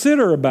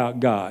consider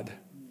about God.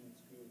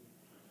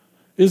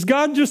 Is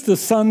God just a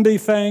Sunday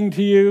thing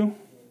to you?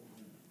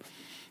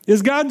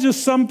 Is God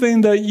just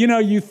something that,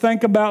 you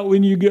think about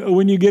when you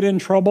get in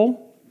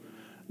trouble?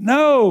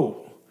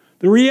 No.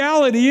 The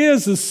reality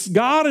is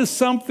God is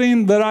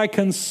something that I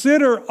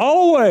consider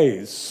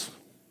always.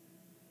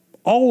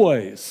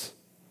 Always.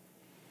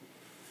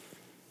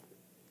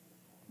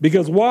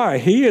 Because why?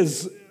 He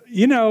is, do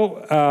you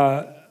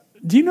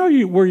know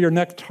where your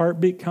next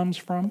heartbeat comes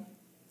from?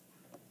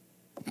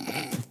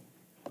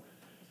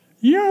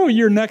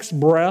 Your next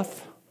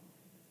breath?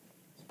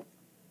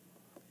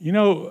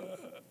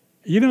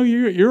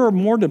 You're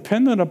more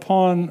dependent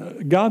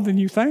upon God than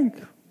you think.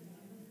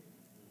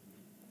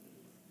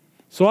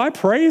 So I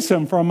praise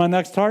him from my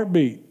next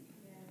heartbeat.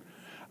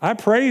 I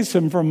praise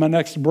him from my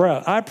next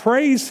breath. I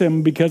praise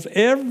him because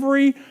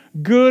every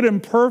good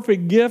and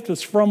perfect gift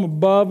is from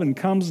above and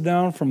comes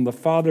down from the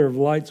Father of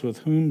lights, with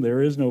whom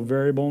there is no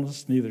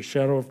variableness, neither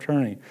shadow of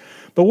turning.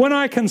 But when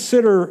I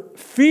consider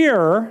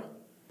fear,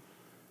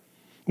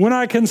 when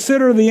I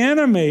consider the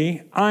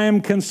enemy, I am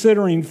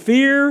considering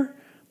fear,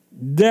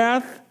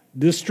 death,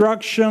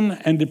 destruction,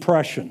 and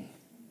depression.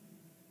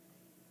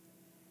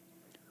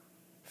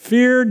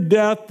 Fear,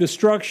 death,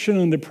 destruction,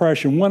 and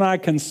depression when I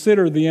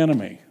consider the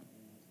enemy.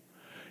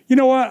 You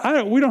know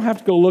what? We don't have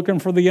to go looking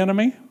for the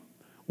enemy.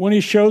 When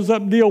he shows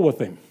up, deal with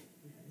him.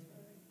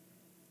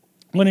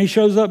 When he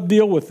shows up,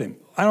 deal with him.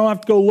 I don't have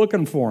to go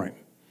looking for him.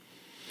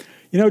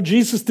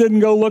 Jesus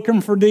didn't go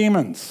looking for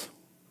demons.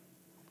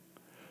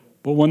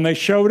 But when they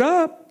showed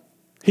up,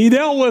 he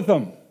dealt with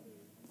them.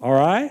 All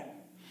right?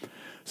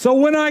 So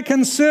when I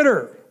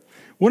consider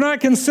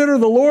the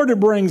Lord, it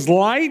brings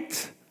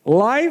light,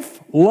 life,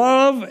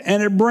 love,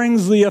 and it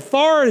brings the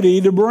authority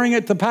to bring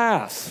it to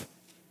pass.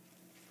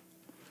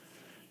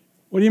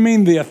 What do you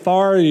mean the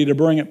authority to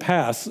bring it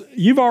past?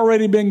 You've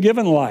already been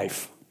given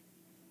life.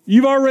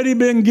 You've already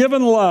been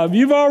given love.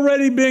 You've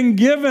already been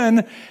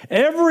given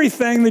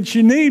everything that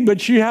you need,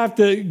 but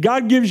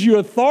God gives you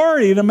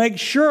authority to make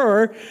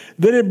sure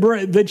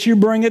that you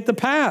bring it to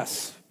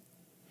pass.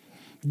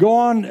 Go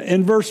on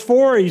in verse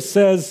 4, he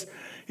says,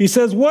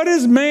 what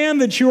is man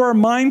that you are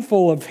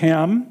mindful of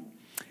him,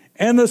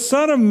 and the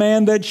Son of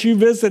Man that you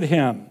visit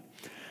him.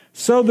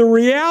 So the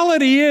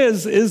reality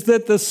is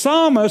that the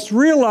psalmist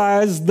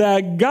realized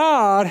that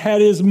God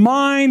had his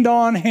mind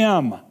on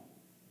him.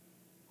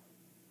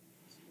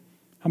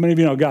 How many of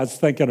you know God's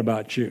thinking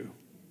about you?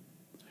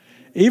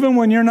 Even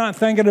when you're not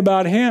thinking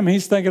about him,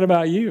 he's thinking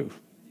about you.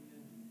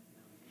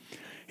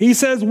 He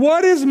says,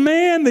 what is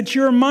man that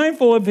you're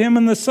mindful of him,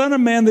 and the Son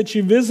of Man that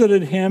you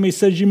visited him? He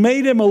says, you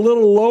made him a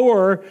little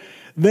lower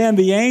than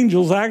the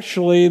angels.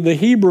 Actually, the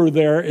Hebrew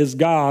there is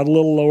God, a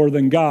little lower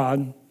than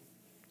God.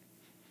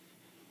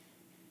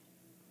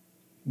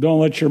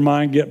 Don't let your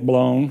mind get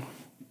blown.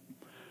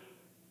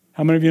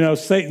 How many of you know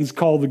Satan's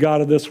called the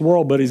God of this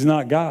world, but he's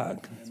not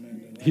God?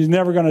 He's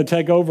never going to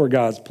take over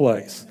God's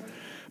place.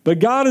 But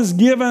God has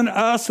given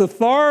us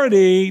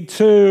authority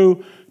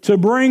to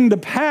bring to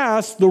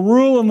pass the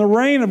rule and the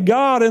reign of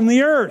God in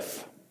the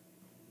earth.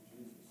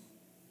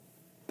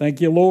 Thank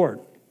you, Lord.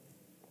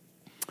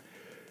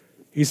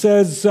 He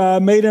says,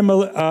 made him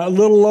a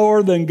little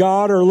lower than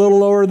God, or a little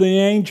lower than the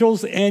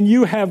angels, and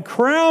you have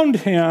crowned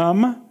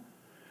him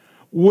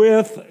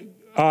with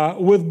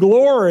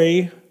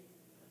glory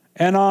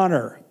and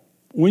honor.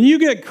 When you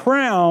get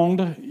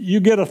crowned, you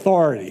get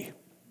authority.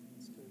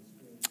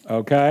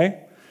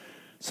 Okay?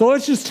 So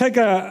let's just take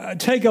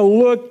a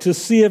look to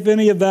see if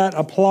any of that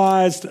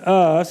applies to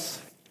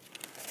us.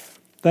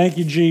 Thank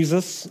you,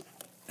 Jesus.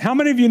 How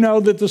many of you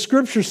know that the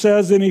scripture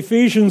says in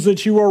Ephesians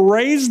that you were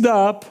raised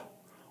up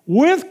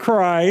with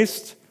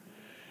Christ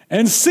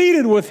and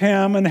seated with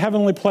him in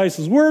heavenly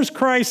places? Where's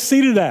Christ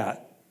seated at?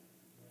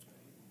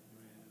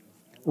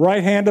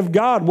 Right hand of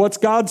God. What's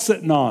God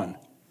sitting on?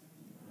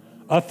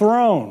 A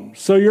throne.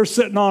 So you're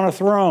sitting on a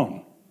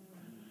throne.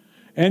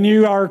 And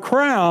you are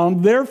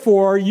crowned,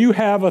 therefore you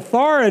have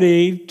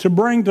authority to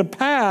bring to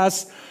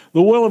pass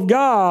the will of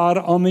God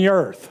on the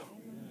earth.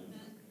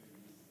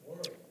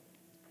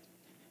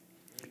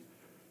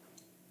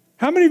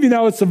 How many of you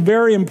know it's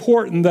very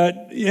important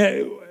that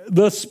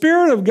the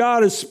Spirit of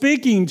God is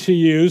speaking to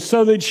you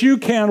so that you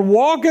can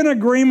walk in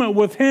agreement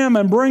with him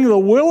and bring the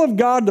will of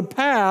God to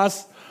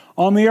pass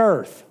on the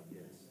earth?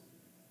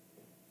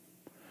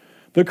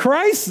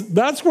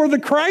 That's where the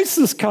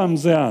crisis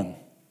comes in.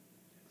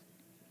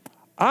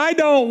 I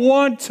don't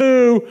want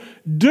to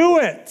do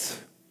it.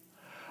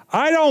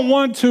 I don't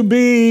want to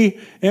be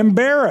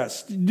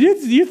embarrassed. Do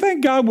you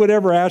think God would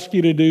ever ask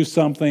you to do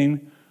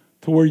something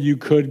to where you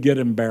could get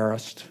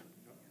embarrassed?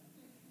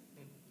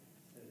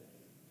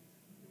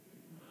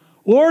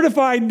 Lord, if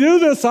I do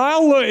this,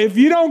 if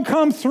you don't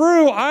come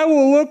through, I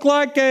will look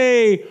like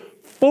a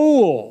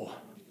fool.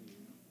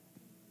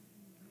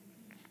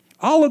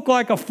 I'll look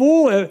like a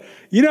fool.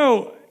 You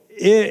know,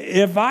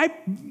 if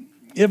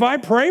I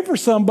pray for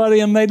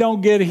somebody and they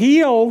don't get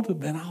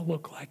healed, then I'll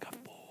look like a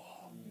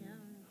fool.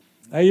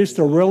 That used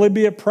to really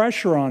be a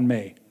pressure on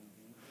me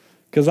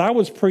because I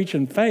was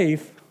preaching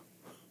faith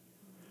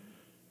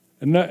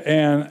and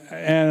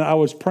I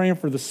was praying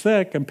for the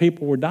sick and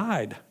people were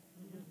died.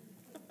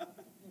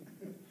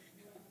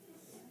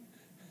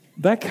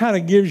 That kind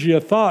of gives you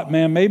a thought,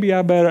 man, maybe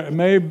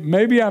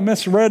I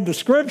misread the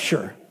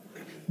scripture.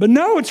 But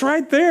no, it's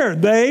right there.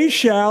 They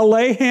shall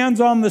lay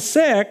hands on the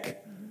sick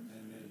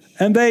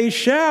and they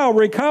shall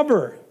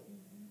recover.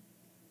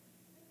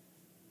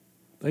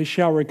 They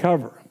shall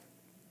recover.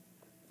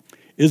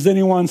 Is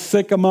anyone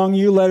sick among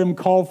you? Let him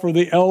call for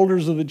the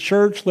elders of the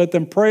church. Let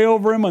them pray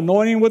over him,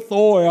 anoint him with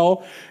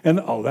oil. And,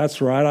 oh,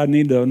 that's right, I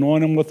need to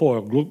anoint him with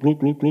oil. Glook, glook,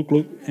 glook, glook,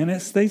 glook. And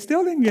they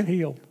still didn't get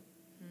healed.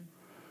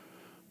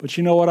 But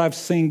you know what? I've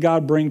seen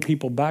God bring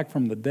people back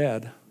from the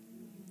dead.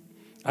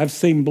 I've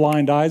seen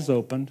blind eyes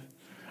opened.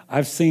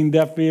 I've seen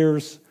deaf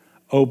ears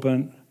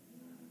open.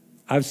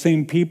 I've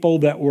seen people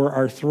that were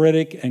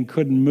arthritic and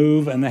couldn't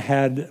move and they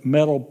had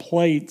metal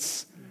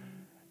plates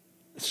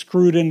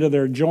screwed into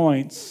their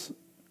joints,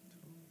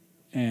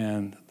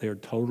 and they're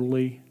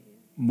totally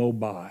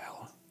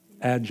mobile,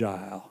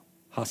 agile,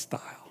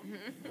 hostile.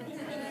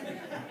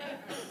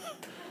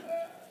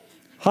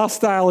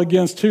 Hostile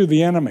against who?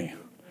 The enemy.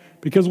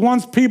 Because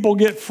once people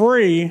get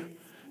free,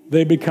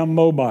 they become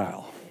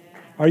mobile.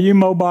 Are you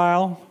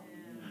mobile?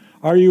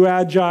 Are you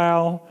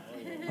agile?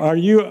 Are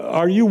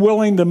you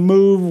willing to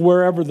move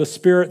wherever the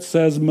Spirit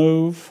says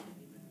move?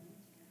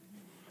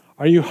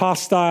 Are you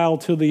hostile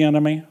to the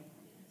enemy?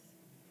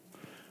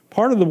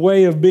 Part of the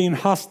way of being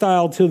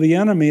hostile to the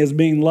enemy is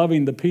being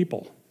loving to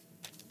people.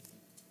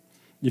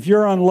 If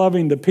you're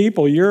unloving to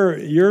people,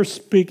 you're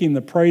speaking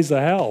the praise of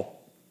hell.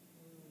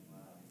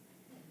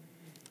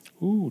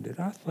 Ooh, did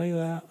I say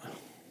that?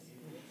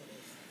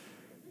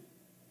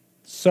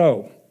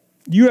 So,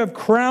 you have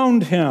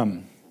crowned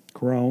him.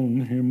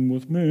 Crown him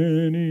with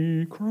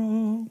many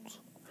crowns.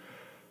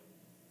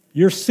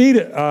 You're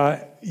seated,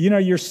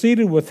 you're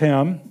seated with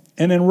him.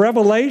 And in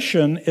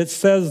Revelation, it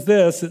says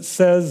this. It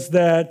says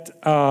that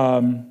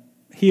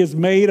he has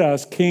made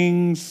us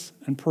kings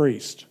and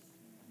priests.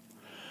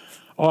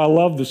 Oh, I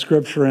love the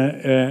scripture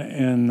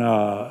in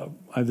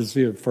I just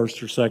see it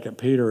 1st or 2nd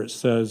Peter. It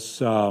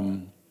says,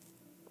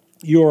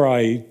 you are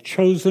a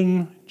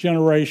chosen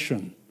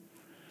generation,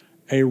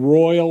 a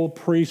royal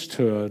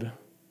priesthood,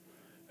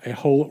 a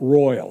whole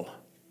royal.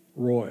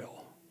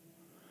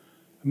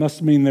 It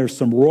must mean there's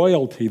some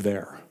royalty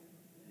there.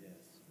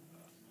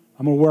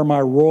 I'm going to wear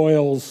my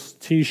Royals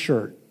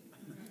t-shirt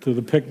to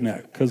the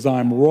picnic because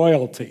I'm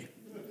royalty.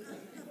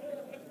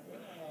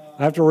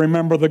 I have to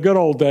remember the good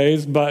old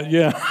days, but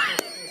yeah.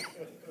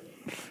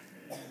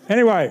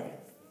 Anyway,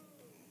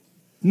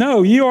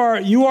 no, you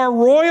are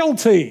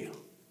royalty.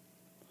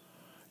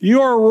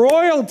 You are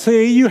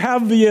royalty. You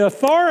have the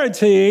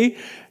authority.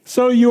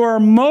 So you are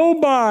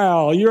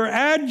mobile. You're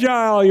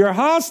agile. You're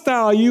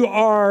hostile. You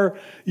are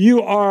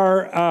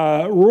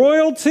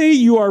royalty.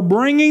 You are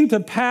bringing to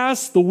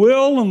pass the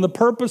will and the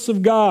purpose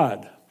of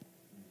God.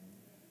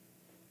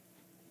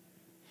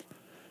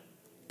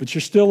 But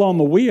you're still on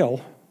the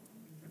wheel.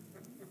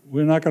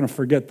 We're not going to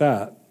forget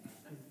that.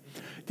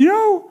 You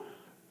know,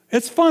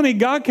 it's funny.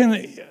 God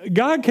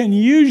can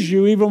use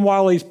you even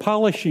while He's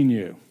polishing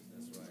you.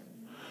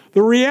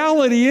 The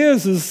reality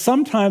is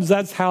sometimes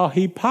that's how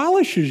He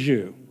polishes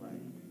you.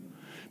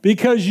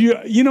 Because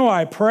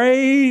I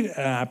prayed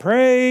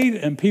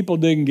and people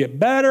didn't get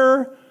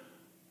better,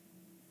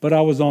 but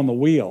I was on the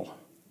wheel.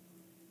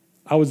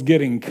 I was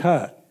getting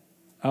cut.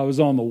 I was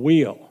on the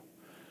wheel.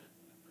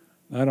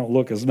 I don't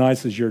look as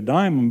nice as your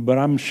diamond, but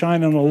I'm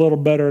shining a little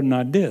better than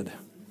I did.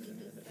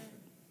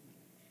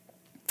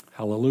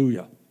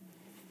 Hallelujah.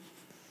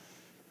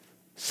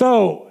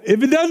 So,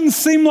 if it doesn't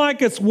seem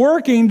like it's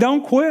working,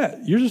 don't quit.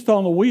 You're just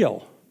on the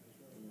wheel.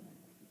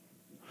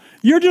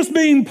 You're just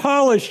being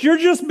polished.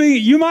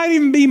 You might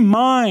even be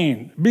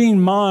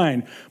being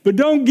mined. But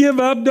don't give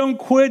up, don't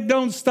quit,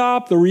 don't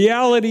stop. The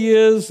reality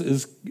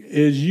is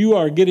you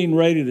are getting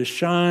ready to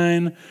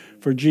shine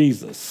for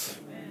Jesus.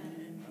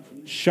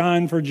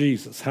 Shine for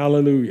Jesus.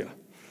 Hallelujah.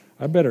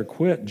 I better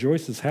quit.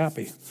 Joyce is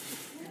happy.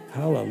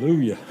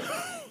 Hallelujah.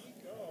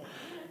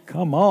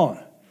 Come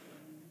on.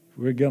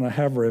 We're going to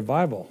have a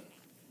revival.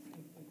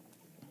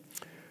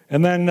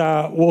 And then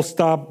we'll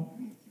start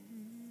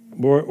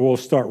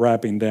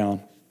wrapping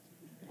down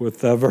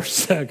with verse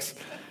 6.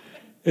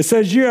 It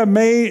says,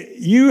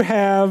 you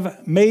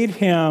have made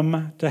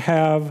him to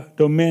have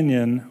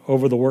dominion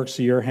over the works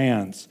of your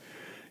hands.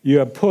 You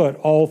have put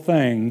all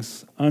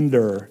things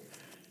under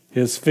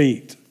his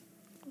feet.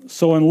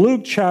 So in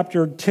Luke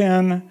chapter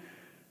 10,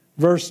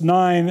 verse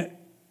 9,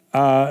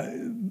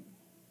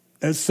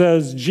 it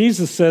says,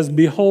 Jesus says,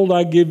 behold,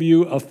 I give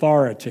you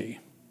authority.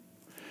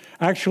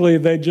 Actually,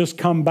 they just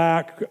come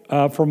back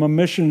from a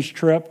missions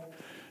trip.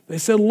 They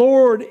said,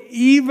 Lord,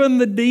 even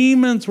the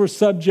demons were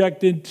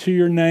subjected to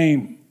your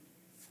name.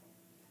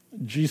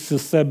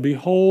 Jesus said,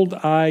 behold,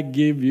 I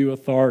give you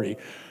authority.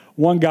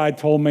 One guy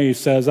told me, he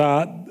says,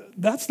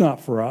 that's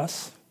not for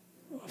us.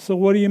 So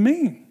what do you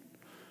mean?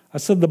 I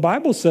said, the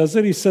Bible says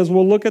it. He says,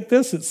 well, look at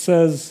this. It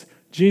says,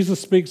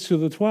 Jesus speaks to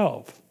the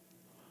 12.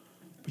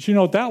 But you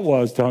know what that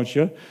was, don't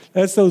you?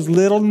 That's those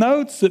little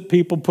notes that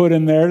people put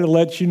in there to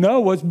let you know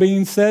what's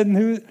being said and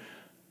who.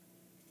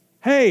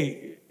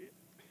 Hey,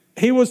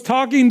 he was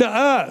talking to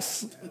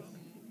us.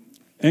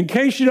 In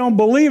case you don't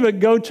believe it,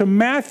 go to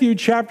Matthew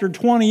chapter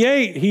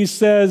 28. He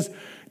says,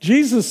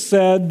 Jesus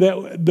said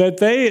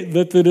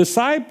that the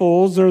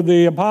disciples or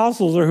the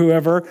apostles or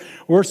whoever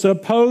were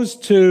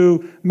supposed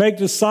to make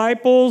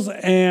disciples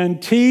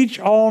and teach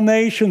all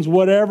nations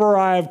whatever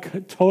I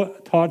have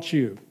taught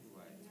you.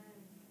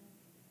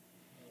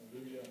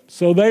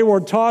 So they were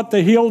taught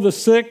to heal the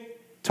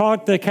sick,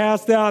 taught to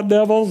cast out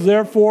devils.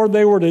 Therefore,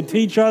 they were to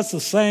teach us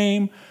the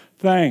same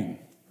thing.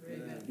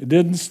 Amen. It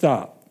didn't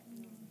stop.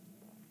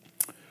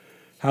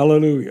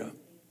 Hallelujah.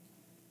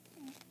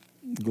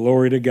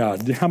 Glory to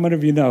God. How many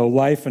of you know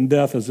life and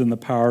death is in the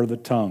power of the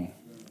tongue?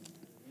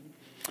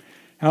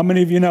 How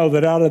many of you know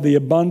that out of the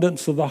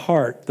abundance of the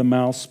heart, the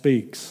mouth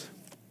speaks?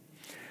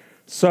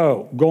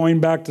 So, going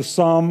back to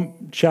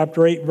Psalm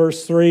chapter 8,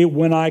 verse 3,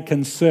 when I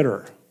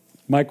consider.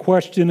 My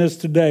question is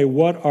today,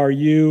 what are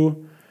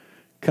you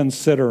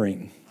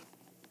considering?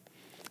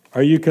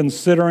 Are you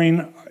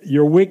considering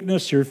your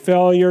weakness, your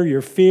failure,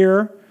 your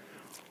fear?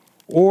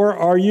 Or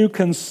are you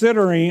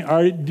considering,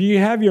 do you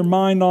have your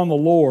mind on the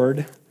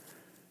Lord?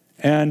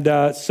 And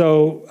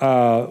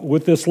so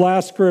with this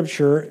last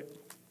scripture,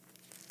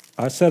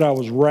 I said I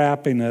was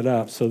wrapping it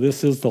up, so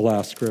this is the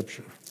last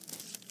scripture.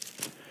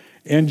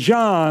 In 1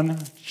 John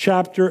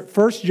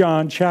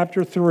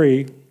chapter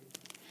 3,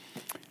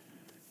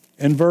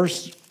 in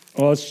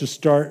let's just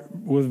start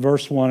with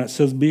verse 1. It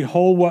says,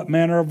 behold, what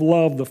manner of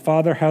love the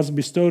Father has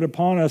bestowed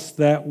upon us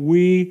that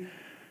we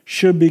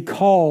should be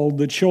called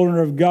the children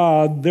of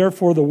God.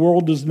 Therefore, the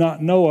world does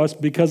not know us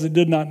because it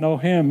did not know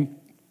him.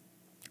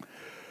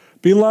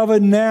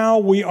 Beloved, now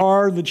we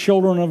are the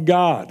children of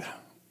God.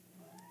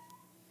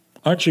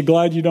 Aren't you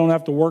glad you don't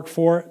have to work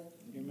for it?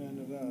 Amen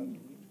to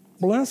that.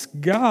 Bless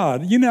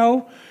God. You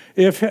know,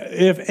 if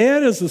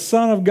Ed is the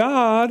son of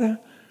God,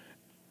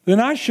 then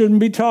I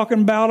shouldn't be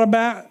talking bad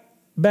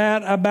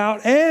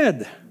about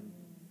Ed.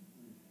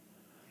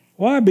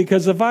 Why?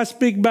 Because if I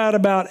speak bad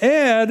about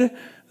Ed,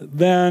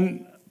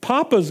 then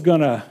Papa's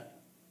going to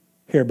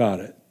hear about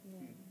it.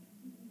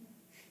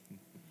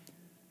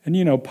 And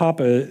you know,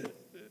 Papa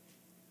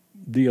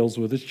deals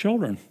with his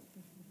children.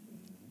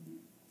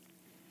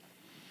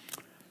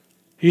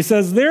 He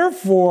says,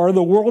 therefore,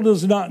 the world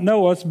does not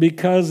know us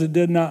because it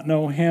did not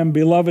know him.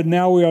 Beloved,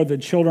 now we are the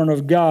children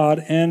of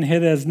God, and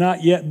it has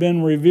not yet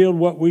been revealed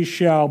what we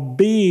shall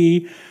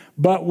be,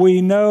 but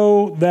we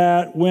know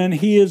that when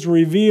he is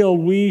revealed,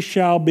 we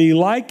shall be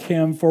like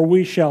him, for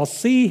we shall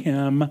see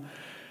him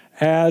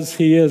as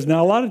he is.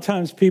 Now, a lot of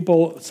times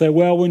people say,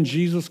 well, when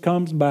Jesus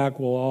comes back,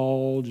 we'll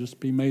all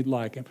just be made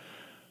like him.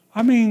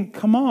 I mean,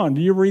 come on,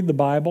 do you read the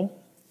Bible?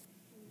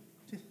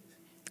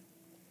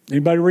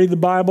 Anybody read the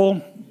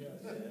Bible?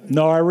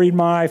 No, I read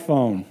my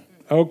iPhone.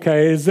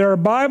 Okay, is there a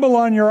Bible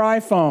on your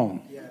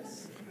iPhone?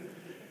 Yes.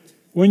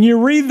 When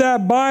you read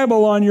that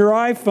Bible on your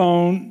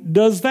iPhone,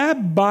 does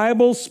that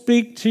Bible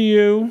speak to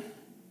you?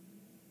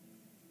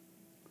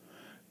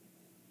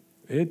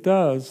 It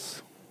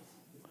does.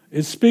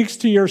 It speaks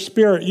to your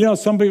spirit. You know,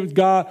 some people,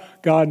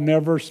 God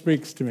never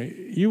speaks to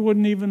me. You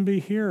wouldn't even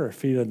be here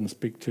if he didn't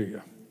speak to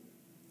you.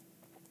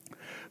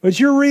 But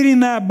you're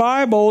reading that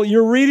Bible,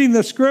 you're reading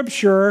the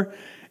scripture,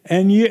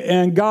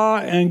 and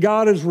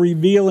God is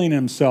revealing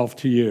himself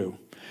to you.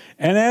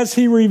 And as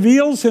he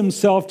reveals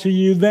himself to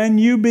you, then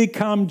you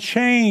become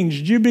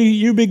changed. You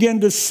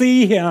begin to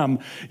see him.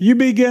 You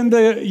begin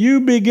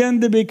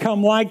to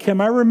become like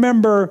him. I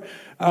remember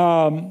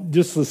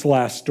just this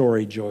last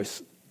story,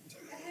 Joyce.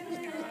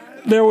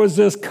 There was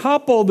this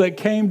couple that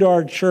came to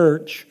our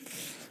church.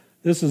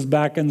 This is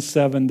back in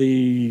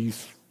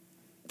 70s,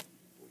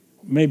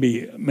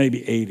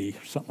 maybe 80,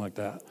 something like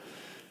that.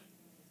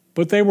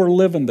 But they were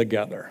living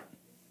together.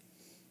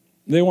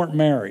 They weren't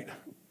married.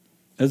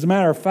 As a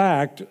matter of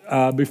fact,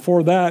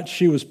 before that,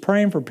 she was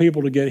praying for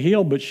people to get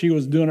healed, but she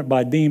was doing it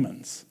by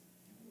demons.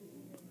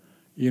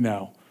 You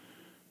know.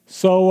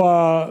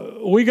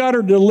 So we got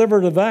her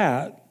delivered of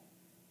that,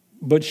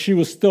 but she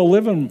was still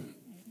living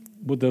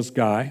with this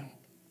guy.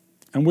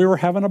 And I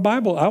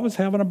was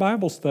having a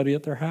Bible study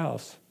at their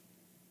house.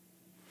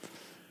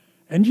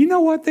 And you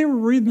know what? They were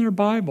reading their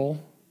Bible.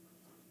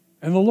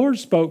 And the Lord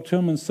spoke to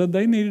them and said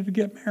they needed to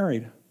get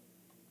married.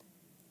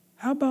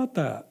 How about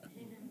that?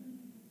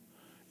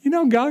 You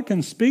know, God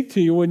can speak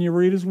to you when you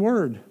read his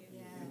word.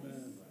 Yes.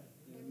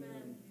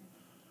 Amen.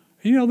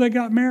 You know, they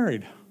got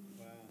married.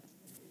 Wow.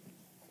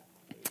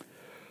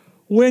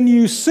 When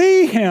you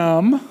see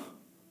him,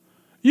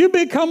 you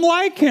become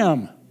like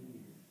him.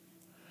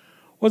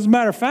 Well, as a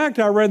matter of fact,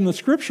 I read in the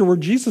scripture where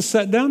Jesus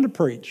sat down to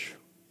preach.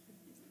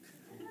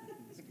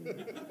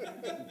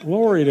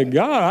 Glory to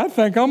God. I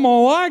think I'm going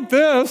to like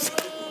this.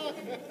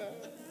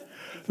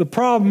 The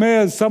problem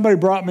is, somebody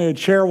brought me a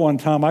chair one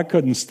time. I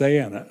couldn't stay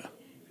in it.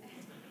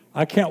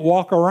 I can't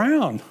walk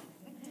around.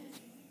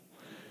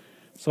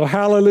 So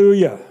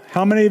hallelujah.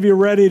 How many of you are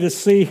ready to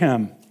see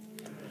him?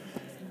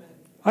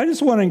 I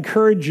just want to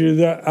encourage you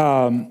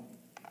that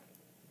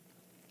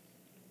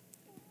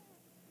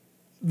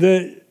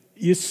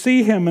you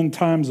see him in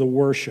times of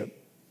worship.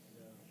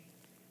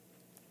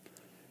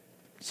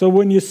 So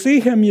when you see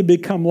him, you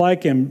become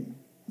like him.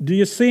 Do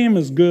you see him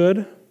as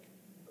good?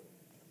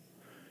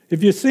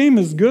 If you see him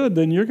as good,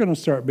 then you're going to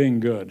start being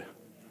good.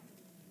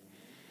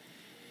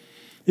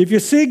 If you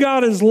see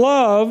God as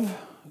love,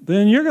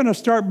 then you're going to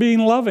start being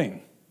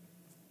loving.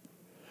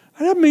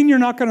 That doesn't mean you're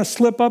not going to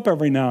slip up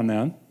every now and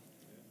then.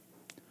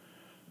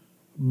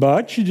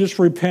 But you just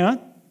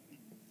repent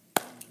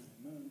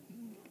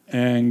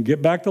and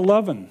get back to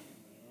loving.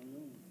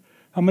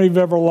 How many of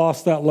you have ever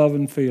lost that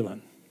loving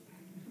feeling?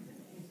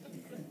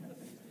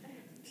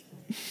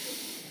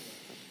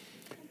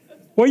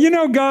 Well, you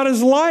know, God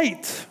is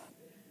light.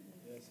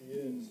 Yes, he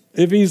is.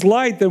 If he's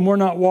light, then we're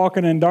not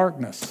walking in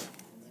darkness.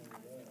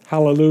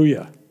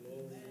 Hallelujah.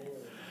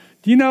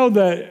 Do you know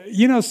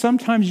that,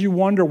 sometimes you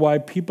wonder why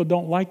people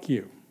don't like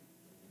you?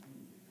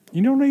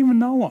 You don't even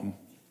know them.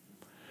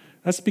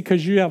 That's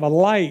because you have a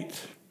light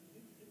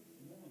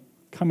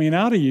coming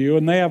out of you,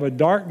 and they have a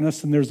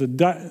darkness, and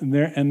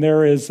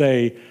there is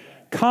a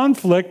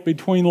conflict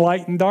between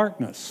light and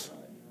darkness.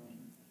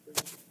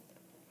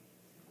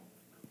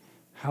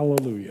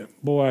 Hallelujah.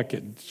 Boy,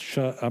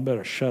 I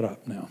better shut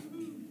up now.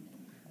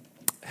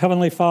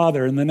 Heavenly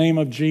Father, in the name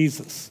of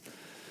Jesus,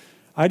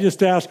 I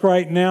just ask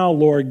right now,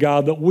 Lord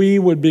God, that we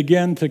would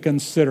begin to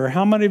consider.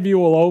 How many of you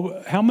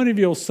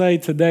will say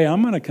today,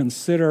 I'm going to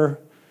consider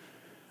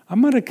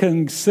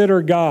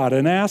God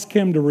and ask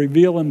him to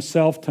reveal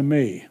himself to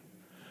me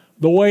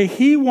the way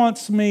he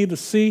wants me to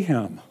see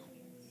him.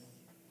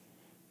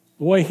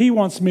 The way he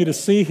wants me to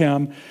see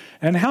him.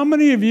 And how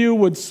many of you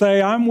would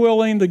say, I'm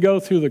willing to go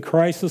through the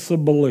crisis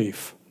of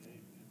belief?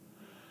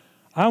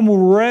 I'm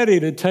ready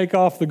to take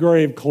off the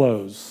grave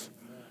clothes.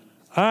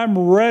 I'm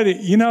ready.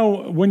 You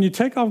know, when you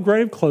take off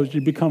grave clothes,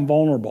 you become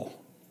vulnerable.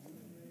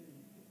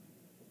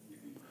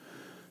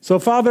 So,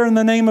 Father, in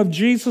the name of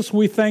Jesus,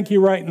 we thank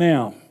you right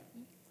now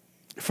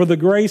for the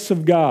grace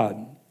of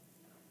God.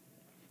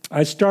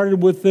 I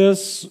started with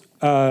this.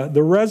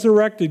 The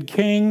resurrected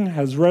King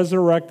has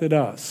resurrected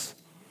us.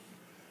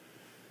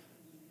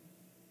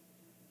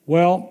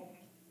 Well,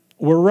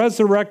 we're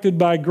resurrected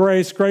by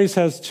grace. Grace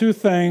has two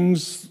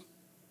things: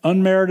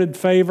 unmerited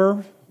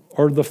favor,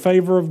 or the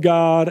favor of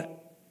God,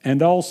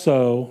 and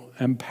also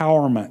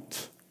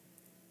empowerment.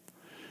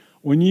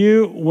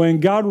 When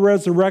God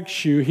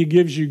resurrects you, he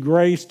gives you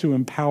grace to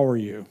empower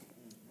you.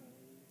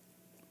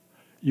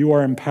 You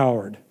are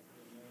empowered.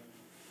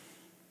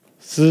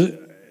 So,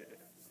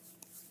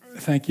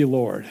 thank you,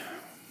 Lord.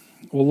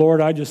 Well,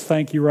 Lord, I just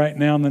thank you right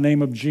now in the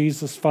name of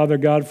Jesus, Father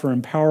God, for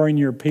empowering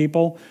your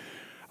people.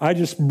 I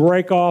just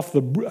break off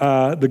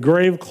the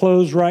grave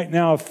clothes right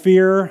now of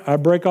fear. I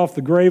break off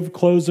the grave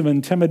clothes of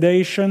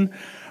intimidation.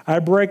 I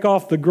break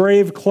off the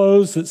grave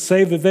clothes that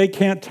say that they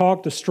can't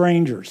talk to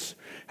strangers.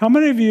 How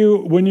many of you,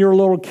 when you were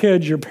little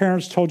kids, your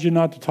parents told you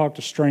not to talk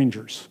to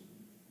strangers?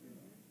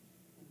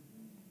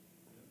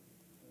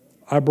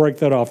 I break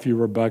that off you,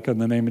 Rebecca, in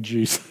the name of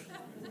Jesus.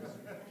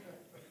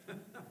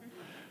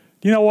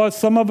 You know what?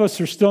 Some of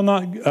us are still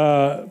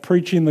not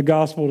preaching the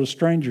gospel to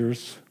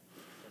strangers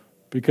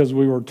because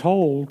we were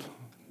told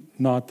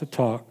not to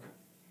talk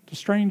to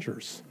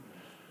strangers.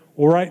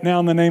 Well, right now,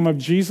 in the name of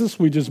Jesus,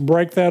 we just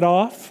break that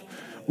off.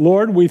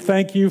 Lord, we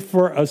thank you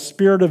for a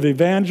spirit of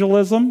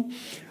evangelism.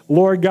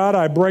 Lord God,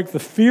 I break the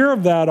fear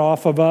of that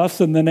off of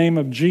us in the name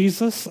of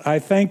Jesus. I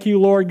thank you,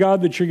 Lord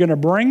God, that you're going to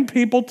bring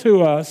people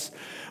to us.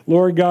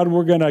 Lord God,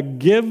 we're going to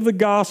give the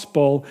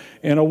gospel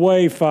in a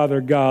way, Father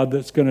God,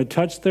 that's going to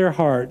touch their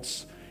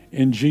hearts.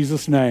 In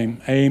Jesus'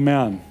 name,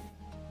 amen.